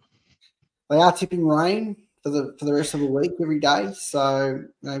 That's it. They are tipping rain for the rest of the week every day. So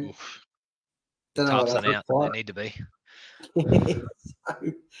don't know what that's out. like. They need to be. But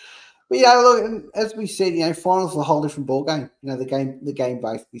look, and as we said, finals are a whole different ball game. The game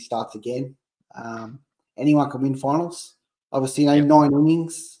basically starts again. Anyone can win finals. Obviously, 9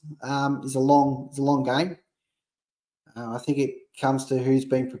 innings is a long game. I think it comes to who's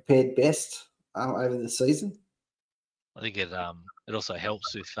been prepared best over the season. I think it also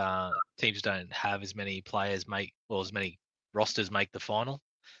helps if teams don't have as many players as many rosters make the final.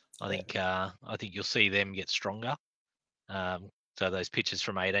 I think you'll see them get stronger. So those pitchers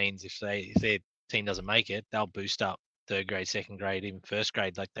from 18s, if their team doesn't make it, they'll boost up third grade, second grade, even first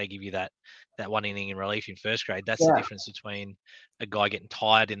grade. Like they give you that 1 inning in relief in first grade. That's the difference between a guy getting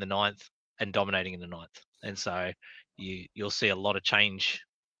tired in the 9th and dominating in the 9th. And so you'll see a lot of change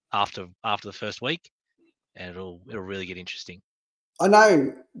after the first week, and it'll really get interesting. I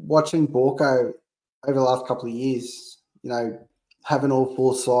know watching Borco over the last couple of years, having all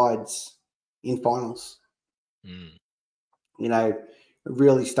 4 sides in finals. It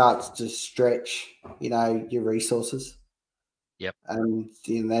really starts to stretch, your resources. Yep. And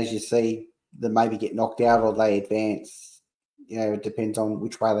as you see, they maybe get knocked out or they advance. It depends on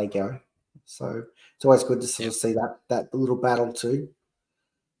which way they go. So it's always good to sort of see that little battle too.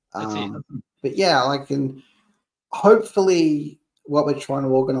 That's it. But and hopefully what we're trying to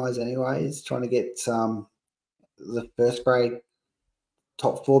organise anyway is trying to get the first grade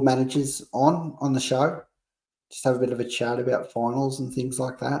top 4 managers on the show. Just have a bit of a chat about finals and things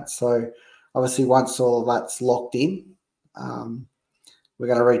like that. So obviously once all of that's locked in, we're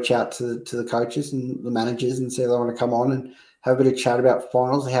going to reach out to the coaches and the managers and see if they want to come on and have a bit of chat about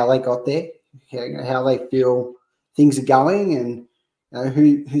finals, how they got there, how they feel things are going, and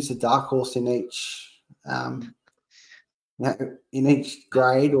who's the dark horse in each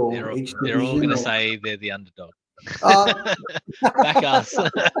grade or each division. They're all going to say they're the underdog. Back us.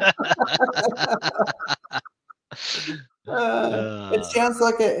 It sounds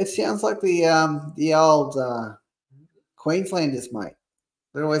like the old Queenslanders, mate.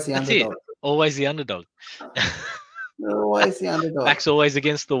 They're always the underdog. Always the underdog. They're always the underdog. Back's always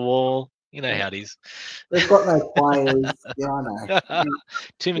against the wall. You know how it is. They've got no players. Yeah, I know.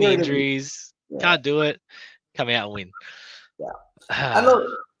 Too many injuries. Can't do it. Come out and win. Yeah. And look,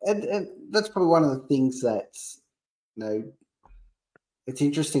 and that's probably one of the things that's, it's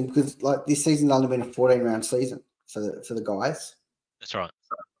interesting because like this season's only been a 14-round season for the guys. That's right.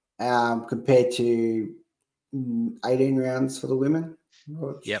 Compared to 18 rounds for the women.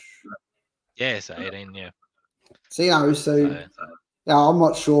 Yep. Yeah, so 18, yeah. So now I'm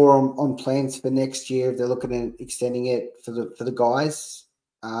not sure on plans for next year if they're looking at extending it for the guys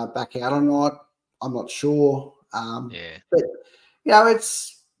back out or not. I'm not sure. But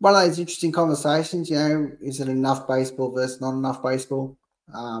it's one of those interesting conversations. Is it enough baseball versus not enough baseball?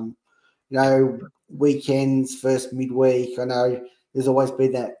 Weekends versus midweek. I know there's always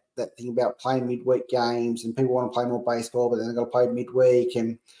been that thing about playing midweek games, and people want to play more baseball, but then they've got to play midweek.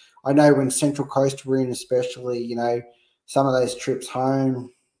 And I know when Central Coast were in, especially, some of those trips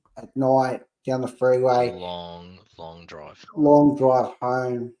home at night down the freeway, long drive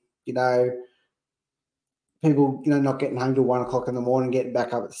home. People, not getting home till 1 o'clock in the morning, getting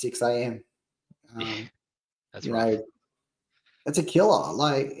back up at 6 a.m. That's right. It's a killer,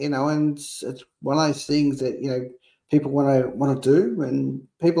 and it's one of those things that people want to do, and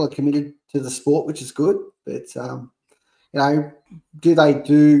people are committed to the sport, which is good. But do they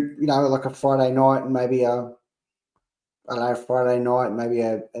do like a Friday night and maybe Friday night, maybe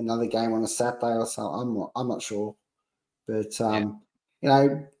another game on a Saturday or something? I'm not sure, but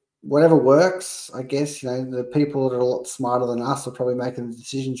whatever works, I guess. The people that are a lot smarter than us are probably making the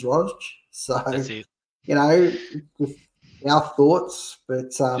decisions, Rog. So that's it. just our thoughts.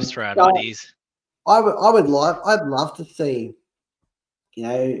 But Just throw out ideas. I'd love to see,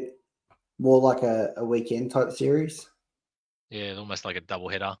 more like a weekend type series. Yeah, almost like a double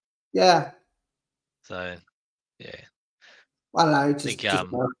header. Yeah. So, yeah. I don't know. I Just think,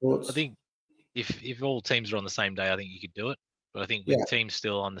 my thoughts. I think if all teams are on the same day, I think you could do it. But I think with teams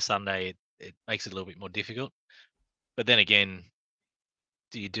still on the Sunday, it makes it a little bit more difficult. But then again,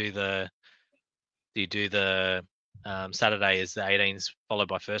 do you do the Saturday as the 18s followed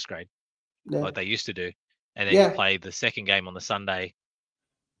by first grade, like they used to do, and then you play the second game on the Sunday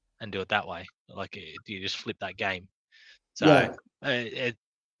and do it that way? Like, do you just flip that game? So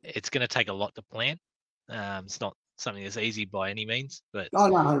it's going to take a lot to plan. It's not something that's easy by any means, but no,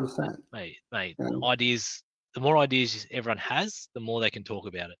 100%. Mate, ideas. The more ideas everyone has, the more they can talk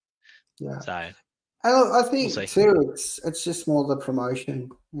about it. Yeah. So, and look, I think too, it's just more the promotion,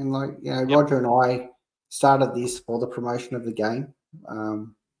 and Rodger and I started this for the promotion of the game.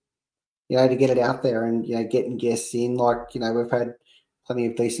 To get it out there and getting guests in. Like we've had plenty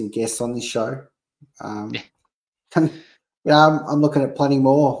of decent guests on this show. I'm looking at plenty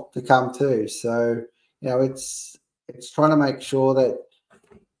more to come too. So it's trying to make sure that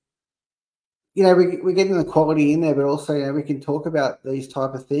we're getting the quality in there, but also we can talk about these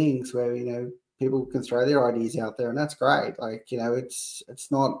type of things where people can throw their ideas out there, and that's great. Like it's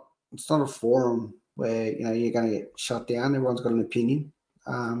not a forum where you're going to get shut down. Everyone's got an opinion.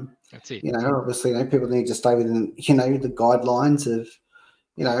 That's it. Obviously, people need to stay within the guidelines of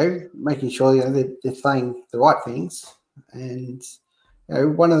making sure they're saying the right things. And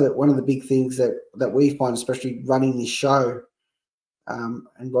one of the big things that we find, especially running this show,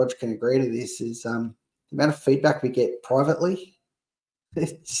 and Rodger can agree to this, is the amount of feedback we get privately.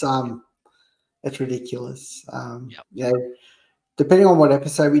 It's ridiculous. Depending on what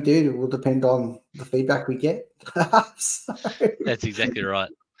episode we do, it will depend on the feedback we get. So, that's exactly right.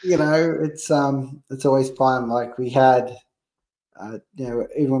 It's always fun. Like we had,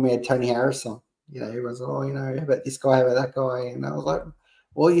 even when we had Tony Harris on, everyone's like, oh, how about this guy, how about that guy? And I was like,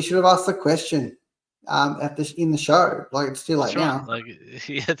 well, you should have asked the question in the show. Like it's too late now. Like,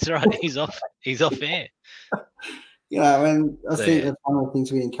 that's right. He's off air. And I think that's one of the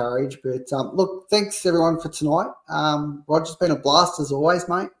things we encourage. But look, thanks everyone for tonight. Rodger's been a blast as always,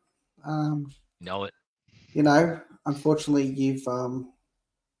 mate. Know it. Unfortunately, you've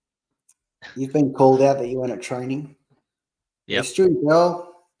been called out that you weren't at training. Yeah. Stuart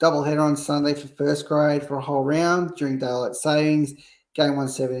Bell, double header on Sunday for first grade for a whole round during daylight savings. Game 1,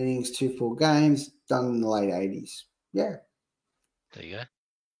 7 innings, 2 full games, done in the late 80s. Yeah. There you go.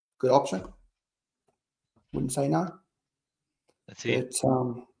 Good option. Wouldn't say no. That's it. It's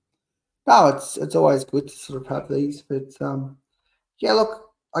always good to sort of have these. But,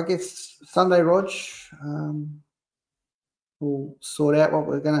 look, I guess Sunday, Rog, we'll sort out what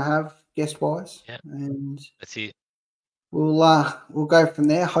we're going to have guest-wise. Yeah. And that's it. We'll go from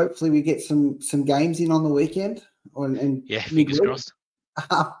there. Hopefully we get some games in on the weekend. Fingers crossed.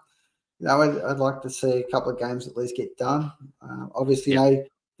 I'd like to see a couple of games at least get done. Obviously,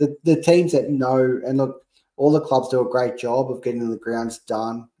 the teams that know, and look, all the clubs do a great job of getting the grounds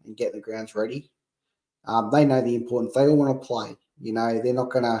done and getting the grounds ready. They know the importance. They all want to play. They're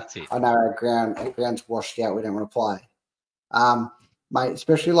not going to, I know our ground's washed out. We don't want to play. Mate,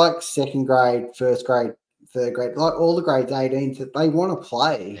 especially like second grade, first grade, third grade, like all the grades 18s, they want to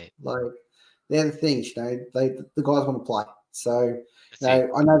play. Like they're the things, the guys want to play. So, I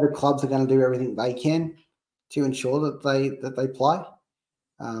know the clubs are going to do everything they can to ensure that they play.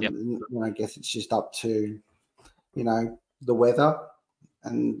 And I guess it's just up to, the weather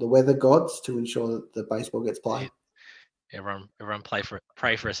and the weather gods to ensure that the baseball gets played. Everyone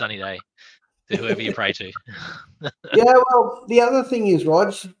pray for a sunny day to whoever you pray to. Yeah, well, the other thing is,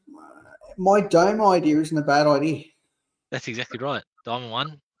 Rog, my dome idea isn't a bad idea. That's exactly right. Diamond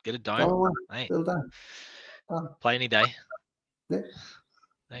 1, get a dome. Still done. Play any day. Yeah.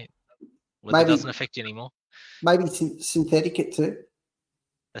 Weather doesn't affect you anymore. Maybe synthetic it too.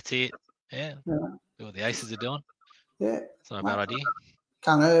 That's it. Yeah. Do what the Aces are doing. Yeah. It's not a bad idea.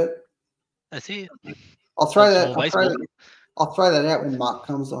 Can't hurt. That's it. I'll throw that out when Mark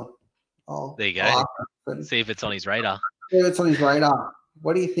comes on. There you go. See if it's on his radar. Yeah, it's on his radar.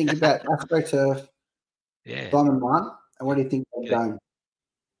 What do you think about AstroTurf? Yeah. Diamond 1? And what do you think about Dome?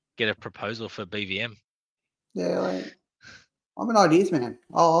 Get a proposal for BVM. Yeah, I'm an ideas man.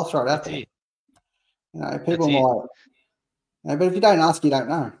 I'll throw it out there. People might. But if you don't ask, you don't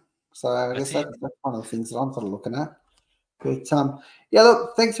know. So I guess that's one of the things that I'm sort of looking at. But yeah,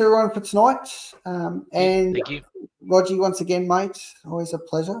 look, thanks everyone for tonight. And Thank you. Rodger, once again, mate, always a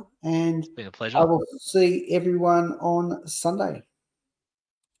pleasure. And It's been a pleasure. I will see everyone on Sunday.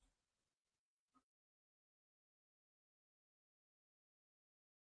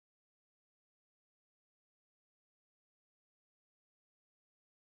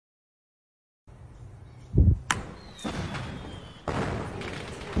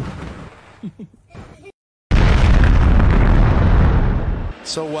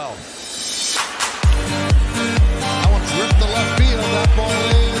 So well. That one's ripped the left field. That ball